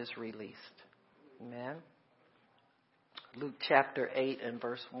kingdom is released. Amen. Luke chapter 8 and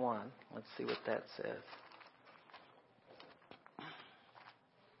verse 1. Let's see what that says.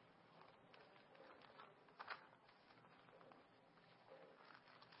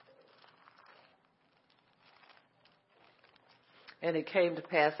 And it came to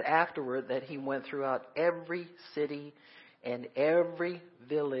pass afterward that he went throughout every city and every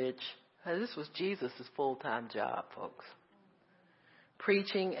village. Now, this was Jesus' full-time job, folks.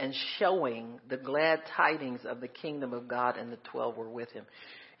 Preaching and showing the glad tidings of the kingdom of God, and the 12 were with him.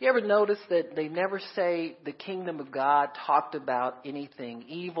 You ever notice that they never say the kingdom of God talked about anything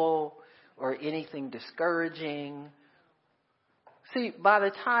evil or anything discouraging? See, by the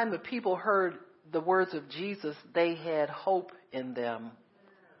time the people heard the words of Jesus, they had hope in them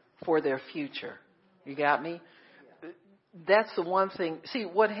for their future. You got me? That's the one thing. See,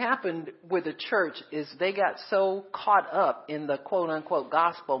 what happened with the church is they got so caught up in the quote-unquote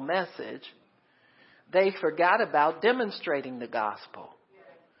gospel message, they forgot about demonstrating the gospel,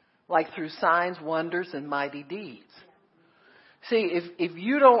 like through signs, wonders, and mighty deeds. See, if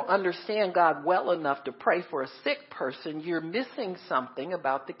you don't understand God well enough to pray for a sick person, you're missing something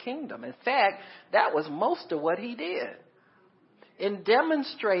about the kingdom. In fact, that was most of what he did. In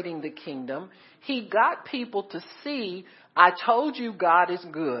demonstrating the kingdom, he got people to see, I told you God is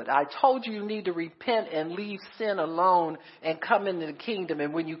good. I told you you need to repent and leave sin alone and come into the kingdom.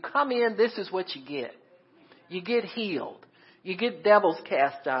 And when you come in, this is what you get. You get healed. You get devils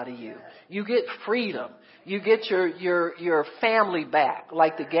cast out of you. You get freedom. You get your family back,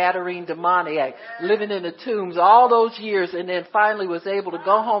 like the Gadarene demoniac, living in the tombs all those years, and then finally was able to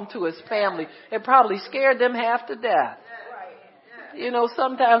go home to his family. It probably scared them half to death. You know,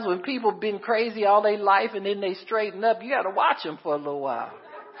 sometimes when people been crazy all their life and then they straighten up, you got to watch them for a little while.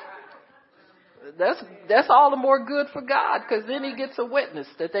 That's all the more good for God, because then he gets a witness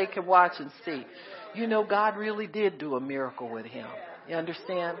that they can watch and see. You know, God really did do a miracle with him. You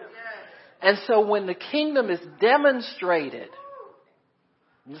understand? And so when the kingdom is demonstrated,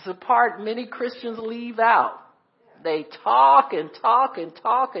 this is a part many Christians leave out. They talk and talk and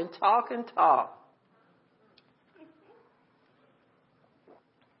talk and talk and talk.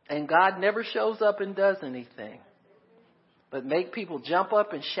 And God never shows up and does anything. But make people jump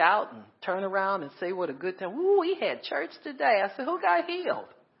up and shout and turn around and say what a good time. Ooh, we had church today. I said, who got healed?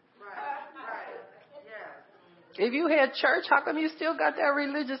 If you had church, how come you still got that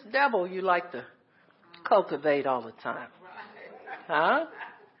religious devil you like to cultivate all the time? Huh?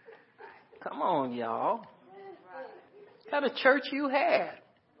 Come on, y'all. What kind of church you had?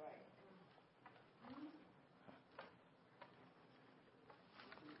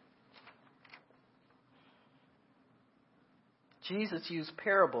 Jesus used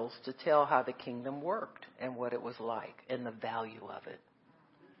parables to tell how the kingdom worked and what it was like and the value of it.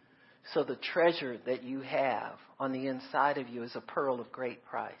 So the treasure that you have on the inside of you is a pearl of great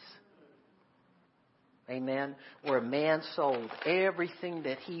price. Amen. Where a man sold everything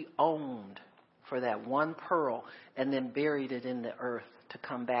that he owned for that one pearl and then buried it in the earth to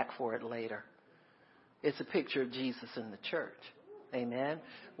come back for it later. It's a picture of Jesus in the church. Amen.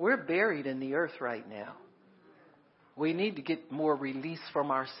 We're buried in the earth right now. We need to get more release from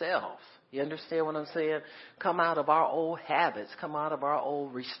ourselves. You understand what I'm saying? Come out of our old habits. Come out of our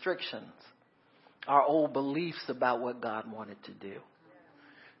old restrictions. Our old beliefs about what God wanted to do.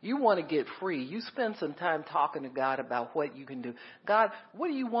 You want to get free. You spend some time talking to God about what you can do. God, what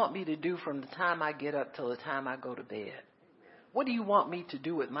do you want me to do from the time I get up till the time I go to bed? What do you want me to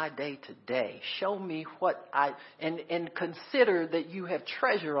do with my day today? Show me what and consider that you have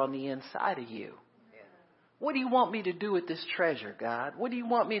treasure on the inside of you. What do you want me to do with this treasure, God? Who do you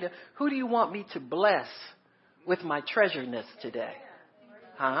want me to bless with my treasureness today?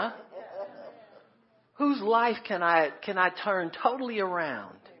 Huh? Whose life can I turn totally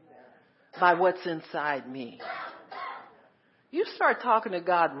around by what's inside me? You start talking to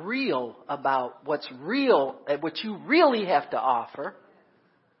God real about what's real and what you really have to offer.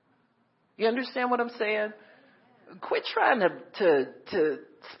 You understand what I'm saying? Quit trying to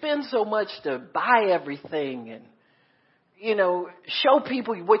spend so much to buy everything and, you know, show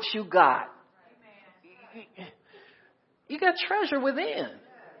people what you got. You got treasure within.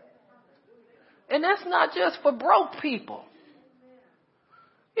 And that's not just for broke people.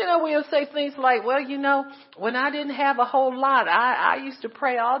 You know, we'll say things like, well, you know, when I didn't have a whole lot, I used to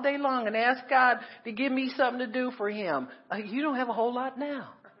pray all day long and ask God to give me something to do for him. You don't have a whole lot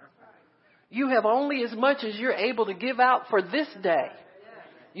now. You have only as much as you're able to give out for this day.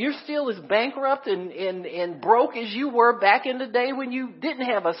 You're still as bankrupt and broke as you were back in the day when you didn't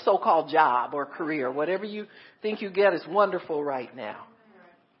have a so-called job or career. Whatever you think you get is wonderful right now.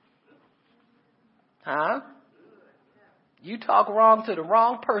 Huh? You talk wrong to the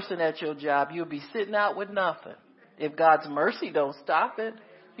wrong person at your job, you'll be sitting out with nothing. If God's mercy don't stop it.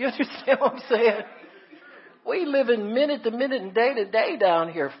 You understand what I'm saying? We live in minute to minute and day to day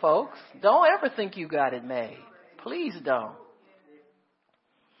down here, folks. Don't ever think you got it made. Please don't.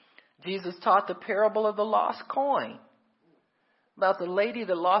 Jesus taught the parable of the lost coin, about the lady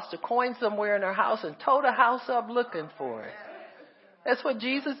that lost a coin somewhere in her house and tore the house up looking for it. That's what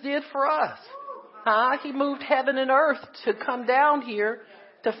Jesus did for us. He moved heaven and earth to come down here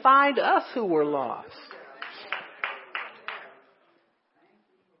to find us who were lost.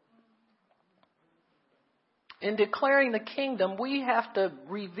 In declaring the kingdom, we have to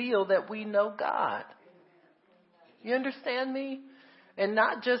reveal that we know God. You understand me? And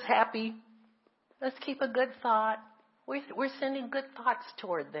not just happy, let's keep a good thought. We're sending good thoughts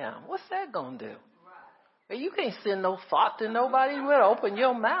toward them. What's that going to do? Well, you can't send no thought to nobody. You better open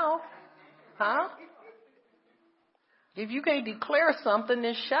your mouth. If you can't declare something,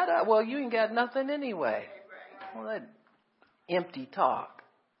 then shut up. Well, you ain't got nothing anyway. Well, that empty talk.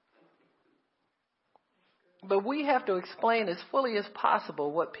 But we have to explain as fully as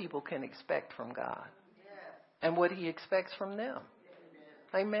possible what people can expect from God and what He expects from them.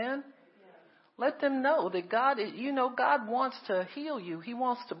 Amen? Let them know that God wants to heal you. He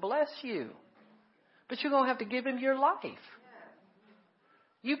wants to bless you. But you're going to have to give Him your life.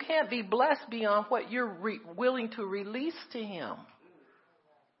 You can't be blessed beyond what you're willing to release to Him.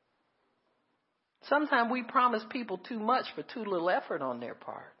 Sometimes we promise people too much for too little effort on their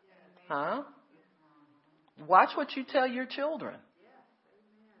part. Watch what you tell your children.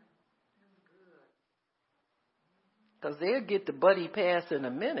 Because they'll get the buddy pass in a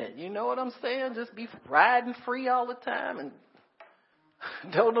minute. You know what I'm saying? Just be riding free all the time and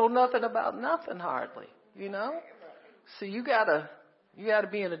don't know nothing about nothing hardly, you know? So you gotta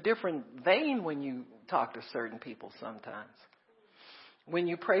be in a different vein when you talk to certain people sometimes. When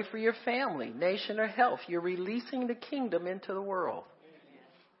you pray for your family, nation, or health, you're releasing the kingdom into the world.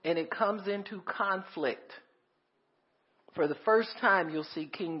 And it comes into conflict. For the first time, you'll see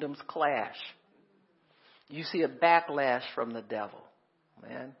kingdoms clash. You see a backlash from the devil.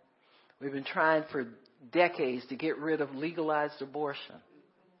 Man, we've been trying for decades to get rid of legalized abortion.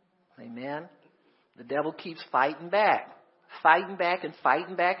 Amen. The devil keeps fighting back and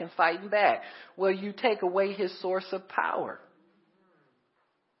fighting back and fighting back. Well, you take away his source of power.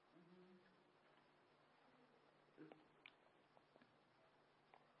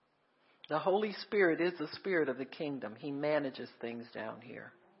 The Holy Spirit is the spirit of the kingdom. He manages things down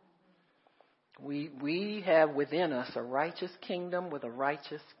here. We have within us a righteous kingdom with a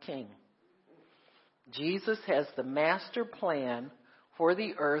righteous king. Jesus has the master plan for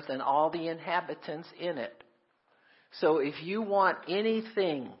the earth and all the inhabitants in it. So if you want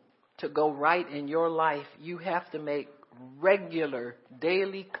anything to go right in your life, you have to make regular,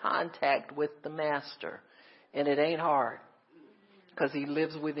 daily contact with the master. And it ain't hard because he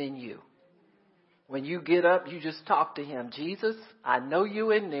lives within you. When you get up, you just talk to him. Jesus, I know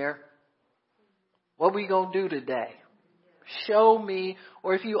you in there. What we going to do today? Show me,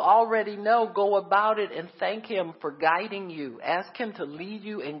 or if you already know, go about it and thank him for guiding you. Ask him to lead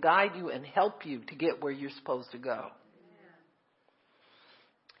you and guide you and help you to get where you're supposed to go.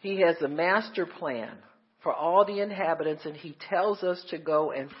 He has a master plan for all the inhabitants, and he tells us to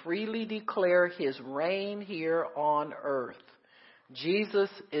go and freely declare his reign here on earth. Jesus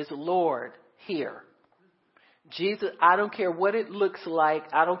is Lord here. Jesus, I don't care what it looks like.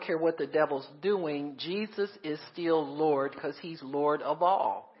 I don't care what the devil's doing. Jesus is still Lord because he's Lord of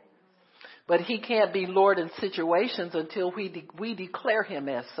all. But he can't be Lord in situations until we declare him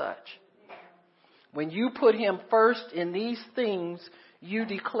as such. When you put him first in these things, you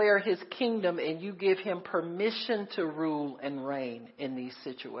declare his kingdom and you give him permission to rule and reign in these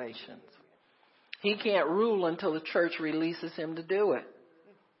situations. He can't rule until the church releases him to do it.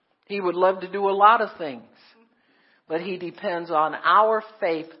 He would love to do a lot of things. But he depends on our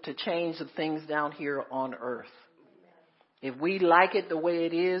faith to change the things down here on earth. If we like it the way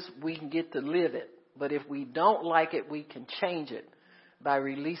it is, we can get to live it. But if we don't like it, we can change it by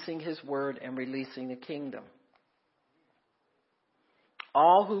releasing his word and releasing the kingdom.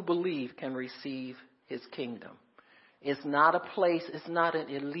 All who believe can receive his kingdom. It's not a place, it's not an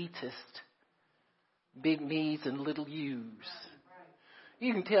elitist, big me's and little u's.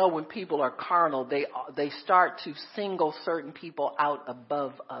 You can tell when people are carnal, they start to single certain people out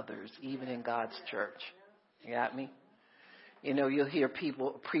above others, even in God's church. You got me? You know, you'll hear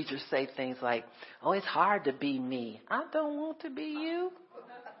preachers say things like, oh, it's hard to be me. I don't want to be you.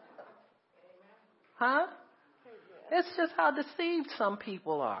 Huh? It's just how deceived some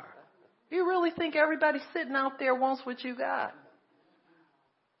people are. You really think everybody sitting out there wants what you got?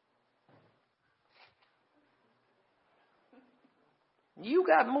 You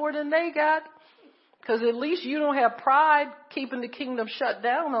got more than they got, because at least you don't have pride keeping the kingdom shut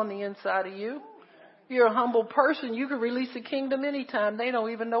down on the inside of you. You're a humble person. You can release the kingdom anytime. They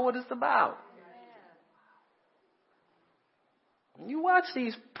don't even know what it's about. You watch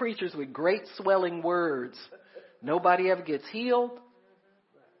these preachers with great swelling words. Nobody ever gets healed.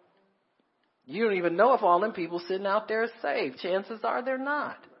 You don't even know if all them people sitting out there are saved. Chances are they're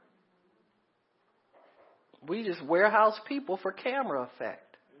not. We just warehouse people for camera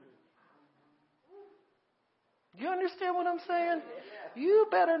effect. You understand what I'm saying? You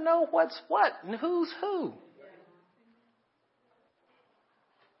better know what's what and who's who.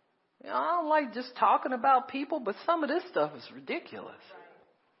 You know, I don't like just talking about people, but some of this stuff is ridiculous.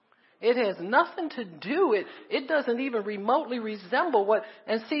 It has nothing to do. It doesn't even remotely resemble what.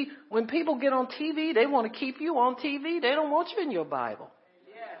 And see, when people get on TV, they want to keep you on TV. They don't want you in your Bible.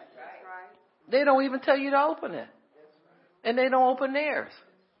 They don't even tell you to open it. And they don't open theirs.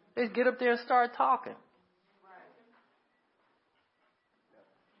 They get up there and start talking.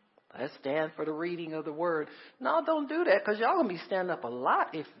 Let's stand for the reading of the word. No, don't do that, because y'all going to be standing up a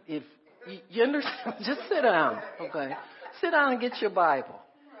lot if you understand. Just sit down, okay? Sit down and get your Bible.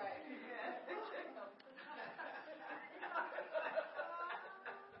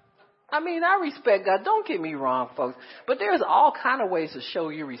 I mean, I respect God. Don't get me wrong, folks. But there's all kind of ways to show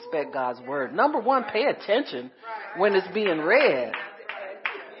you respect God's word. Number one, pay attention when it's being read.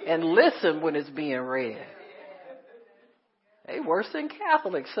 And listen when it's being read. They worse than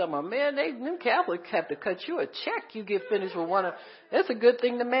Catholics, some of them. Man, them Catholics have to cut you a check. You get finished with one of. It's a good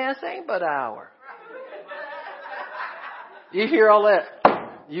thing the Mass ain't but an hour. You hear all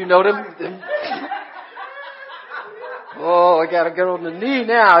that? You know them. Oh, I got to get on the knee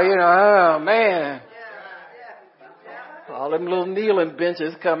now, you know. Oh, man. All them little kneeling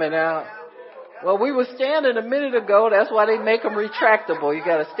benches coming out. Well, we were standing a minute ago. That's why they make them retractable. You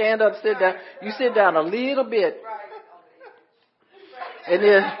got to stand up, sit down. You sit down a little bit. And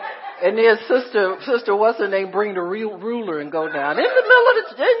then sister, what's her name, bring the real ruler and go down in the middle of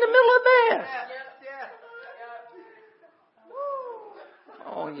the Mass.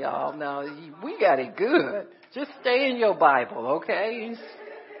 Oh, y'all, now we got it good. Just stay in your Bible, okay?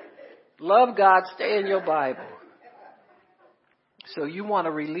 Love God, stay in your Bible. So you want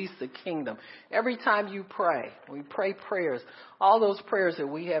to release the kingdom. Every time you pray, we pray prayers, all those prayers that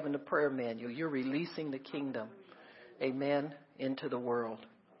we have in the prayer manual, you're releasing the kingdom, amen, into the world.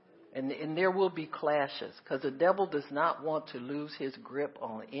 And there will be clashes, because the devil does not want to lose his grip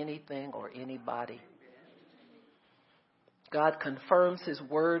on anything or anybody. God confirms his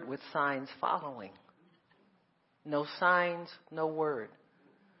word with signs following. No signs, no word.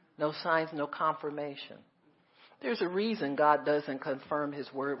 No signs, no confirmation. There's a reason God doesn't confirm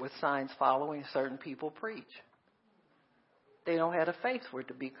his word with signs following. Certain people preach. They don't have the faith for it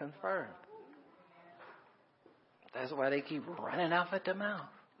to be confirmed. That's why they keep running off at the mouth.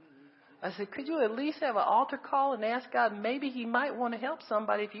 I said, could you at least have an altar call and ask God, maybe he might want to help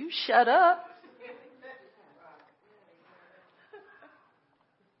somebody if you shut up?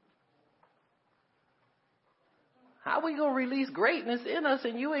 How are we going to release greatness in us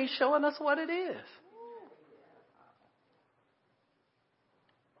and you ain't showing us what it is?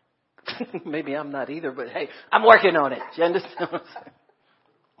 Maybe I'm not either, but hey, I'm working on it. You understand what I'm saying?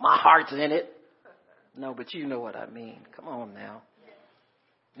 My heart's in it. No, but you know what I mean. Come on now.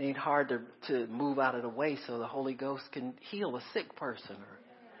 It ain't hard to move out of the way so the Holy Ghost can heal a sick person.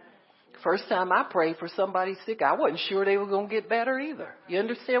 First time I prayed for somebody sick, I wasn't sure they were going to get better either. You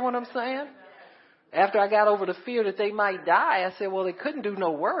understand what I'm saying? After I got over the fear that they might die, I said, well, they couldn't do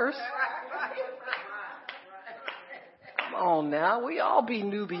no worse. Come on now. We all be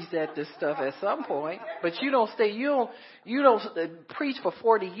newbies at this stuff at some point. But you don't preach for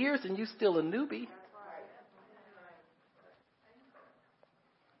 40 years and you still a newbie.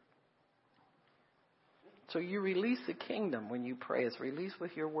 So you release the kingdom when you pray. It's released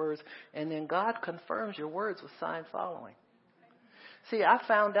with your words. And then God confirms your words with sign following. See, I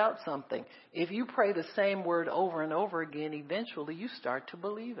found out something. If you pray the same word over and over again, eventually you start to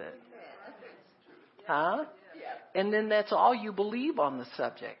believe it. Huh? And then that's all you believe on the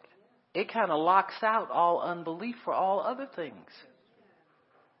subject. It kind of locks out all unbelief for all other things.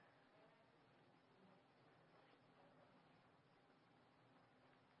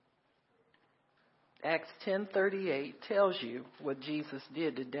 Acts 10:38 tells you what Jesus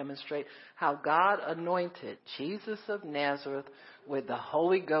did to demonstrate how God anointed Jesus of Nazareth with the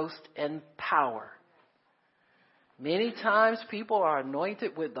Holy Ghost and power. Many times people are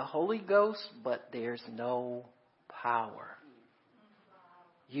anointed with the Holy Ghost, but there's no power.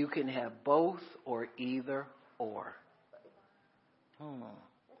 You can have both or either or.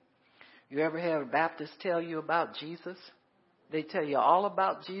 You ever have a Baptist tell you about Jesus? They tell you all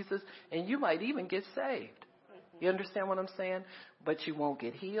about Jesus, and you might even get saved. You understand what I'm saying? But you won't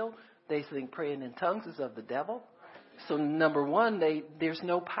get healed. They think praying in tongues is of the devil. So number one, there's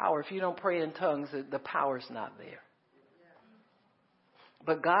no power. If you don't pray in tongues, the power's not there.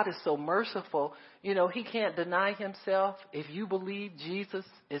 But God is so merciful. You know, he can't deny himself. If you believe Jesus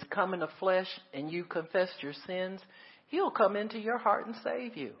is come in the flesh and you confess your sins, he'll come into your heart and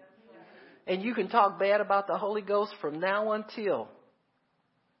save you. And you can talk bad about the Holy Ghost from now until,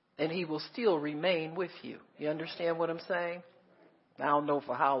 and he will still remain with you. You understand what I'm saying? I don't know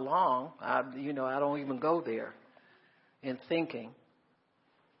for how long. I don't even go there in thinking.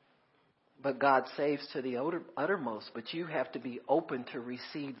 But God saves to the uttermost. But you have to be open to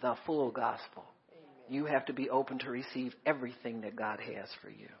receive the full gospel. You have to be open to receive everything that God has for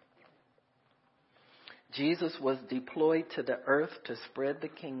you. Jesus was deployed to the earth to spread the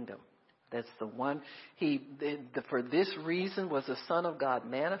kingdom. That's the one. For this reason was the Son of God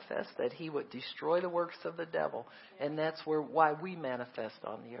manifest, that he would destroy the works of the devil. And that's why we manifest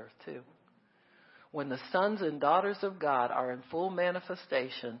on the earth too. When the sons and daughters of God are in full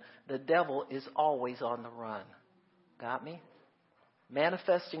manifestation, the devil is always on the run. Got me?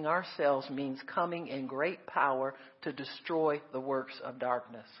 Manifesting ourselves means coming in great power to destroy the works of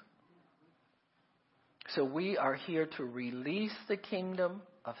darkness. So we are here to release the kingdom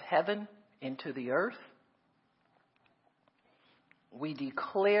of heaven into the earth. We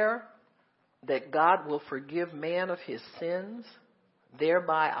declare that God will forgive man of his sins,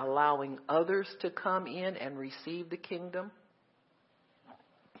 thereby allowing others to come in and receive the kingdom.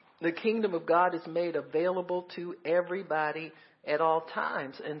 The kingdom of God is made available to everybody at all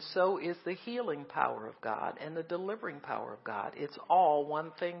times, and so is the healing power of God and the delivering power of God. It's all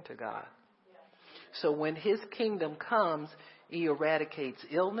one thing to God. So when his kingdom comes, he eradicates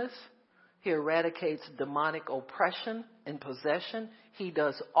illness, he eradicates demonic oppression and possession. He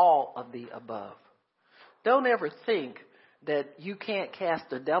does all of the above. Don't ever think that you can't cast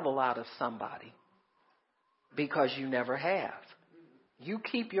the devil out of somebody because you never have. You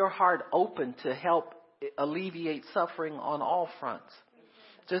keep your heart open to help alleviate suffering on all fronts.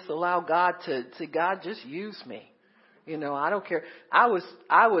 Just allow God God, just use me. You know, I don't care. I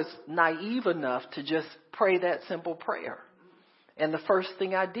was naive enough to just pray that simple prayer. And the first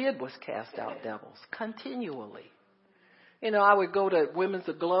thing I did was cast out devils continually. You know, I would go to Women's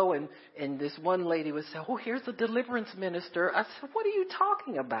Aglow and this one lady would say, "Oh, here's a deliverance minister." I said, "What are you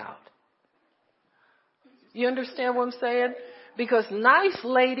talking about?" You understand what I'm saying? Because nice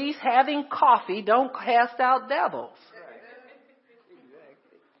ladies having coffee don't cast out devils.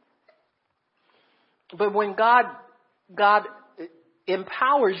 But when God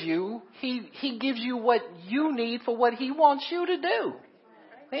empowers you, he gives you what you need for what he wants you to do.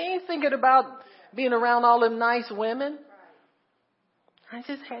 He ain't thinking about being around all them nice women. I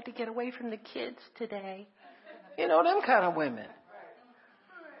just had to get away from the kids today. You know, them kind of women.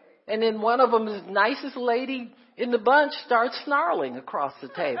 And then one of them, the nicest lady in the bunch, starts snarling across the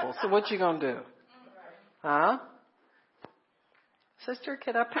table. So what you going to do? Huh? Sister,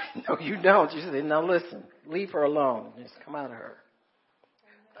 can I pray? No, you don't. You say, "No, listen, leave her alone. Just come out of her."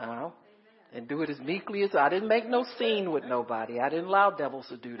 And do it as meekly as I didn't make no scene with nobody. I didn't allow devils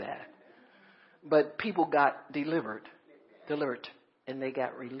to do that. But people got delivered, and they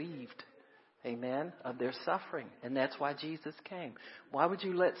got relieved, amen, of their suffering. And that's why Jesus came. Why would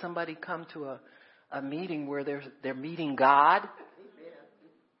you let somebody come to a meeting where they're meeting God,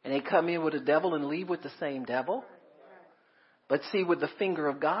 and they come in with a devil and leave with the same devil? But see, with the finger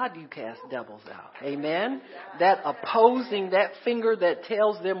of God, you cast devils out. Amen? That opposing, that finger that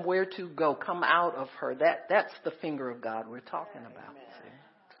tells them where to go, come out of her. That's the finger of God we're talking about. See?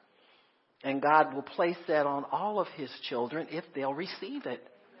 And God will place that on all of his children if they'll receive it.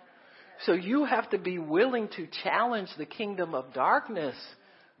 So you have to be willing to challenge the kingdom of darkness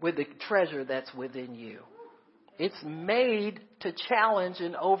with the treasure that's within you. It's made to challenge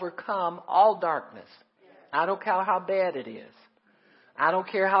and overcome all darkness. I don't care how bad it is. I don't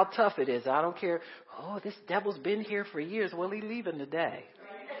care how tough it is. I don't care, "Oh, this devil's been here for years." Well, he's leaving today.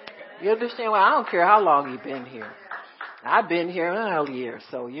 You understand? Well, I don't care how long he's been here. I've been here all years,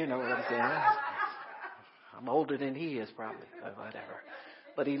 so you know what I'm saying. I'm older than he is probably, or whatever.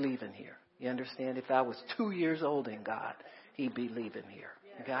 But he's leaving here. You understand? If I was 2 years old in God, he'd be leaving here.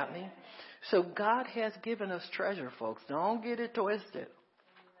 You got me? So God has given us treasure, folks. Don't get it twisted.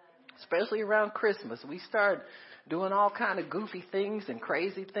 Especially around Christmas. We start doing all kind of goofy things and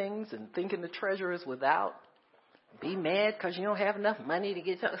crazy things and thinking the treasure is without. Be mad because you don't have enough money to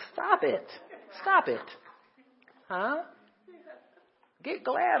get something. Stop it. Stop it. Huh? Get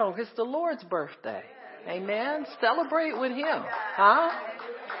glad on it's the Lord's birthday. Amen. Celebrate with him. Huh?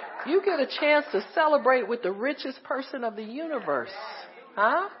 You get a chance to celebrate with the richest person of the universe.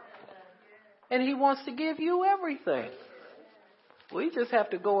 Huh? And he wants to give you everything. We just have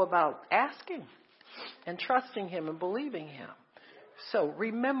to go about asking and trusting him and believing him. So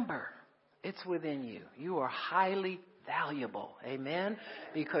remember, it's within you. You are highly valuable. Amen.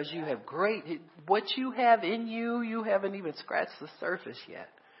 Because you have what you have in you, you haven't even scratched the surface yet.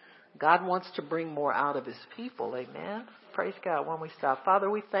 God wants to bring more out of his people. Amen. Praise God. When we stop. Father,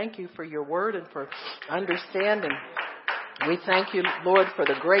 we thank you for your word and for understanding. We thank you, Lord, for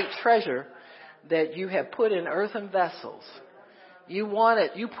the great treasure that you have put in earthen vessels. You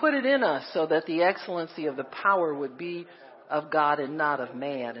put it in us so that the excellency of the power would be of God and not of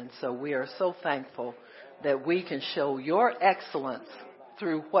man. And so we are so thankful that we can show your excellence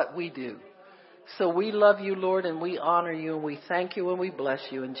through what we do. So we love you, Lord, and we honor you, and we thank you, and we bless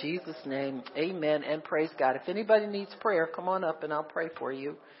you. In Jesus' name, amen, and praise God. If anybody needs prayer, come on up, and I'll pray for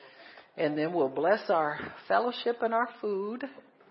you. And then we'll bless our fellowship and our food.